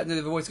Hawaii, go out there.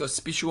 They've always got a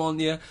special on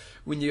there.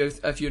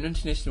 If you're an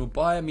international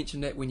buyer,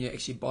 mention that when you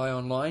actually buy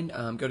online.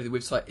 Go to the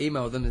website,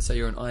 email them, and say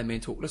you're an Iron Man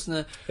Talk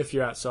listener. If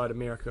you're outside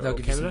America, they'll or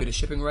give Canada, you some better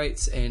shipping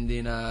rates. And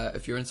then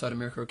if you're inside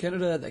America or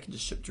Canada, they can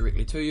just ship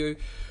directly to you.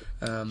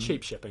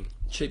 Cheap shipping.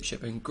 Cheap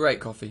shipping. Great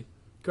coffee.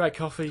 Great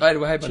coffee. I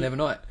had one the other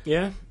night.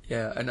 Yeah?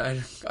 Yeah, and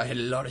I had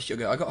a lot of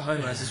sugar. I got home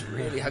and I was just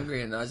really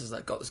hungry, and I just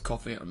got this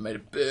coffee and I made a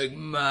big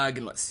mug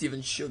and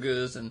 7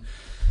 sugars, and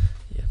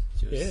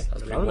I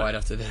was pretty wide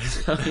after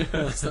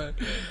that. So,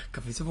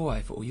 Coffees of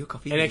Hawaii for all your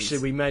coffee and needs.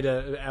 Actually,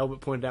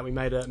 Albert pointed out, we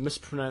made a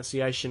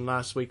mispronunciation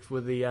last week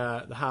with the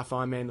half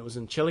Ironman that was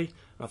in Chile.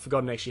 I've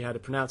forgotten actually how to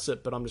pronounce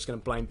it, but I'm just going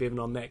to blame Bevan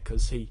on that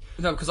because he...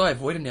 No, because I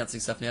avoid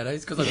announcing stuff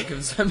nowadays because I get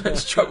given so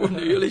much trouble in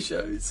the early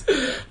shows.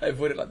 I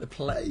avoid it like the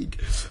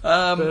plague.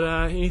 But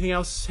anything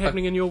else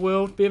happening in your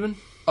world, Bevan?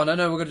 Oh, no,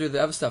 we're going to do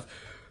the other stuff.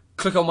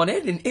 Click on one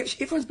ad, and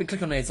everyone's been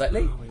clicking on ads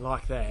lately. Oh, we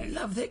like that.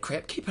 Love that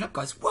crap. Keep it up,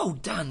 guys. Well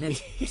done.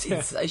 That's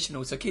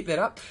sensational. So keep that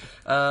up.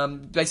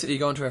 Basically, you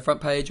go onto our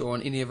front page or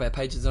on any of our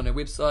pages on our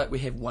website. We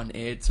have one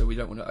ad, so we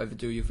don't want to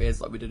overdo your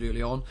ads like we did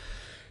early on.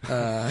 We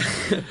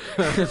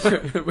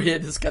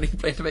had this cutting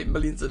plan to make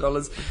millions of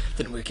dollars.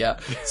 Didn't work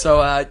out.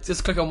 So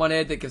just click on one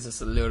ad. That gives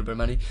us a little bit of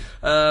money.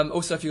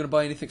 Also, if you're going to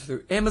buy anything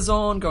through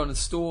Amazon, go on the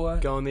store.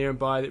 Go on there and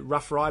buy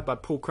Rough Ride by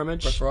Paul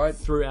Crimmage. Rough Ride.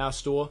 Through our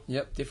store.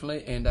 Yep,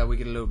 definitely. And we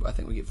get I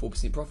think we get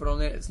 4% profit on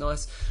that. It's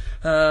nice.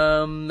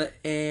 And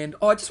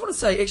I just want to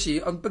say,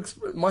 actually,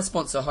 my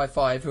sponsor, High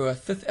Five, who are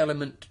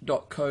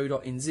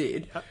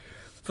fithelement.co.nz. Yep.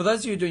 For those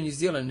of you doing New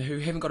Zealand who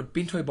haven't got a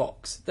bento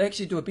box, they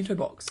actually do a bento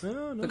box.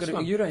 Oh, nice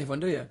one. You don't have one,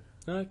 do you?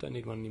 No, I don't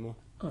need one anymore.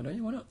 Oh, don't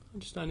you? Why not? I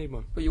just don't need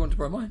one. But you want to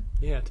borrow mine?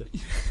 Yeah,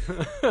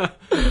 got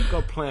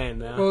a plan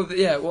now. Well,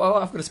 yeah, I've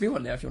got a spare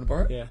one now if you want to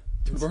borrow it. Yeah.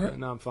 Do you want to borrow it?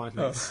 No, I'm fine,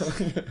 thanks. Oh.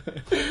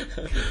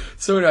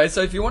 So anyway,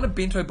 so if you want a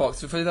bento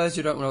box, for those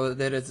who don't know what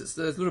that is, it's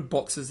those little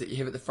boxes that you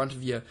have at the front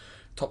of your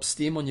top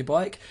stem on your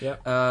bike,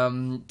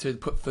 to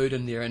put food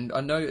in there. And I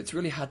know it's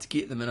really hard to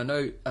get them, and I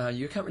know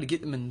you can't really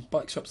get them in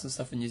bike shops and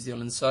stuff in New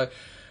Zealand, so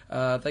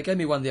they gave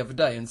me one the other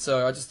day, and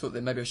so I just thought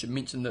that maybe I should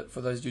mention that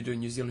for those of you doing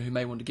New Zealand who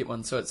may want to get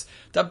one. So it's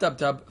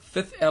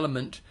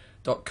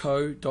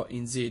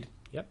www.fithelement.co.nz.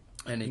 Yep.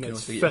 And you can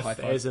also fifth, get High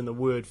Five. as in the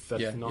word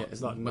fifth,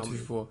 it's not 1, 2, 3,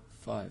 4,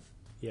 5.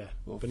 Yeah,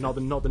 well, but not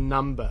the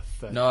number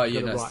fifth. No,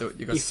 you've got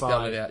to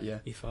spell it out, yeah.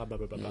 F-I, blah,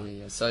 blah, blah, blah.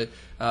 Yeah. So,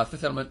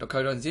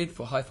 fithelement.co.nz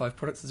for High Five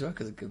products as well,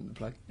 because I give them the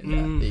plug.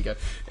 And, there you go.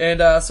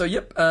 And so,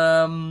 yep,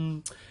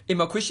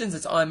 email questions,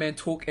 it's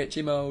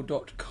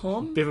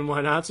ironmantalk@gmail.com. Bevan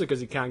won't answer because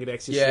he can't get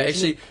access to it. Yeah,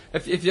 actually,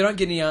 if you don't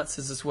get any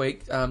answers this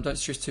week, don't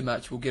stress too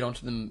much. We'll get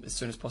onto them as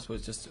soon as possible.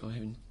 It's just for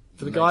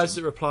the guys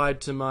that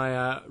replied to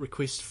my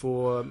request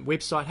for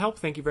website help,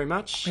 thank you very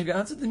much. Have you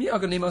answered them yet? I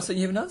got an email saying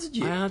you haven't answered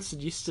yet. I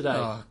answered yesterday.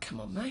 Oh, come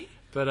on, mate.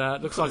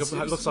 But looks like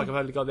I've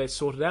only got that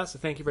sorted out. So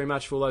thank you very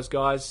much for all those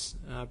guys.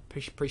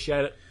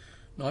 Appreciate it.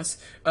 Nice.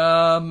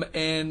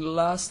 And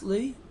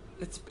lastly,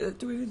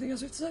 do we have anything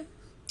else we have to say?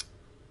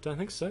 Don't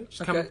think so.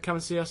 Just Okay. come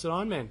and see us at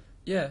Ironman.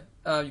 Yeah.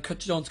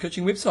 John's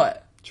coaching website.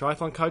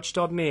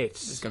 Triathloncoach.net.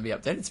 It's going to be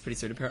updated. It's pretty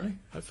soon, apparently.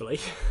 Hopefully.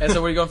 And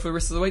so what are you going for the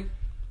rest of the week?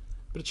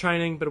 Bit of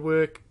training, bit of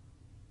work,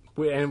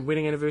 and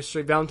wedding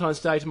anniversary, Valentine's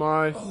Day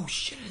tomorrow. Oh,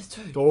 shit, it is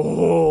too.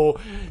 Oh,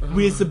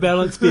 where's the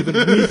balance, Bevan?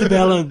 Where's the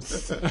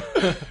balance?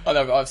 I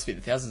know, I've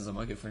spent thousands on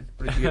my girlfriend.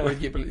 What did you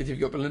get? Have you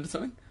got Belinda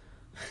something?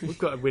 We've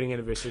got a wedding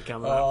anniversary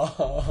coming up.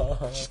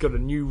 Oh. She's got a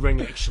new ring,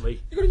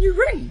 actually. You got a new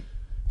ring?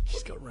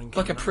 She's got a ring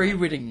Like a coming up.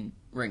 pre-wedding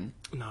ring?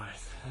 No,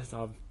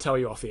 I'll tell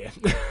you off here.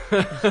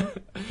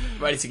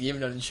 Wait a second, you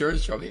haven't done an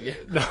insurance job, have you?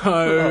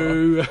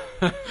 No.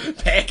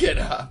 Pack it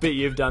up. Bet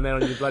you've done that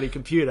on your bloody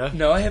computer.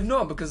 No, I have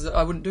not, because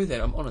I wouldn't do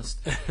that, I'm honest.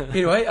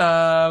 Anyway,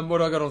 what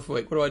do I got on for the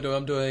week? What do I do?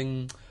 I'm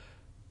doing...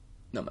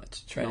 Not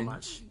much. Training. Not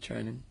much.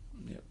 Training.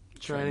 Yep.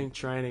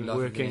 Training, Love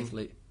of an working.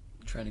 athlete.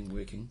 Training,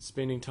 working.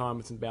 Spending time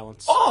with some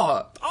balance.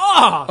 Oh!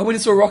 Oh! I went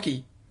and saw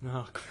Rocky.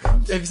 Oh,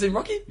 Have you seen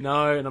Rocky?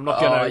 no, and I'm not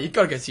Oh, gonna. you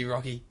got to go see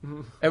Rocky.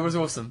 It was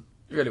awesome.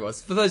 It really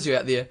was. For those of you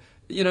out there,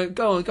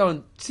 go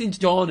on, send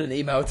John an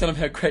email, tell him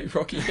how great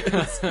Rocky is.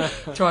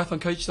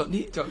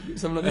 Triathloncoach.net,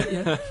 something like that,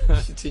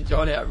 yeah. Send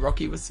John out.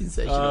 Rocky was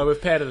sensational.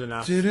 We've padded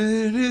enough. He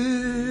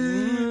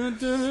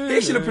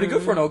actually looked pretty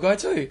good for an old guy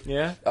too.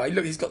 Yeah? Oh,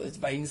 look, he's got those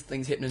veins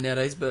things happening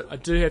nowadays, but I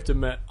do have to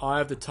admit,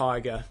 Eye of the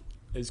Tiger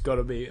has got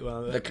to be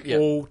one of the Yeah.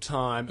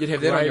 all-time You'd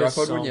have that on your greatest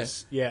iPod, wouldn't you?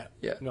 songs. Yeah.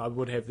 Yeah. No, I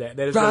would have that.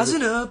 That is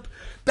rising up,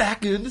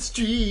 back in the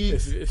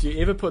streets. If you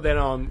ever put that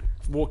on,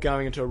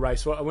 going into a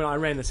race, when I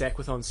ran this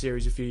Aquathon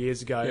series a few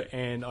years ago, Yeah.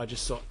 and I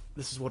just thought,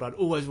 this is what I'd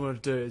always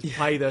wanted to do, is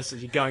play this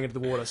as you're going into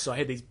the water. So I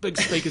had these big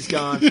speakers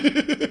going,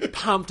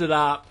 pumped it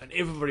up, and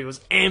everybody was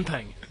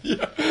amping.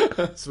 Yeah.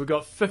 So we've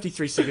got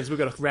 53 seconds, we've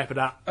got to wrap it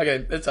up. Okay,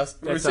 that's us.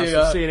 That's We'll us. see,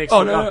 We'll see you next oh,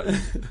 week. no,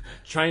 Oh,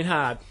 Train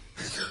hard.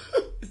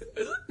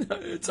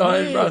 it's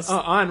Iron Russ. Oh,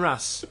 Iron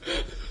Russ.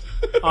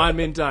 Iron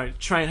Men don't.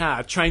 Train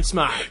hard. Train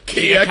smart.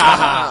 Kia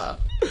kaha.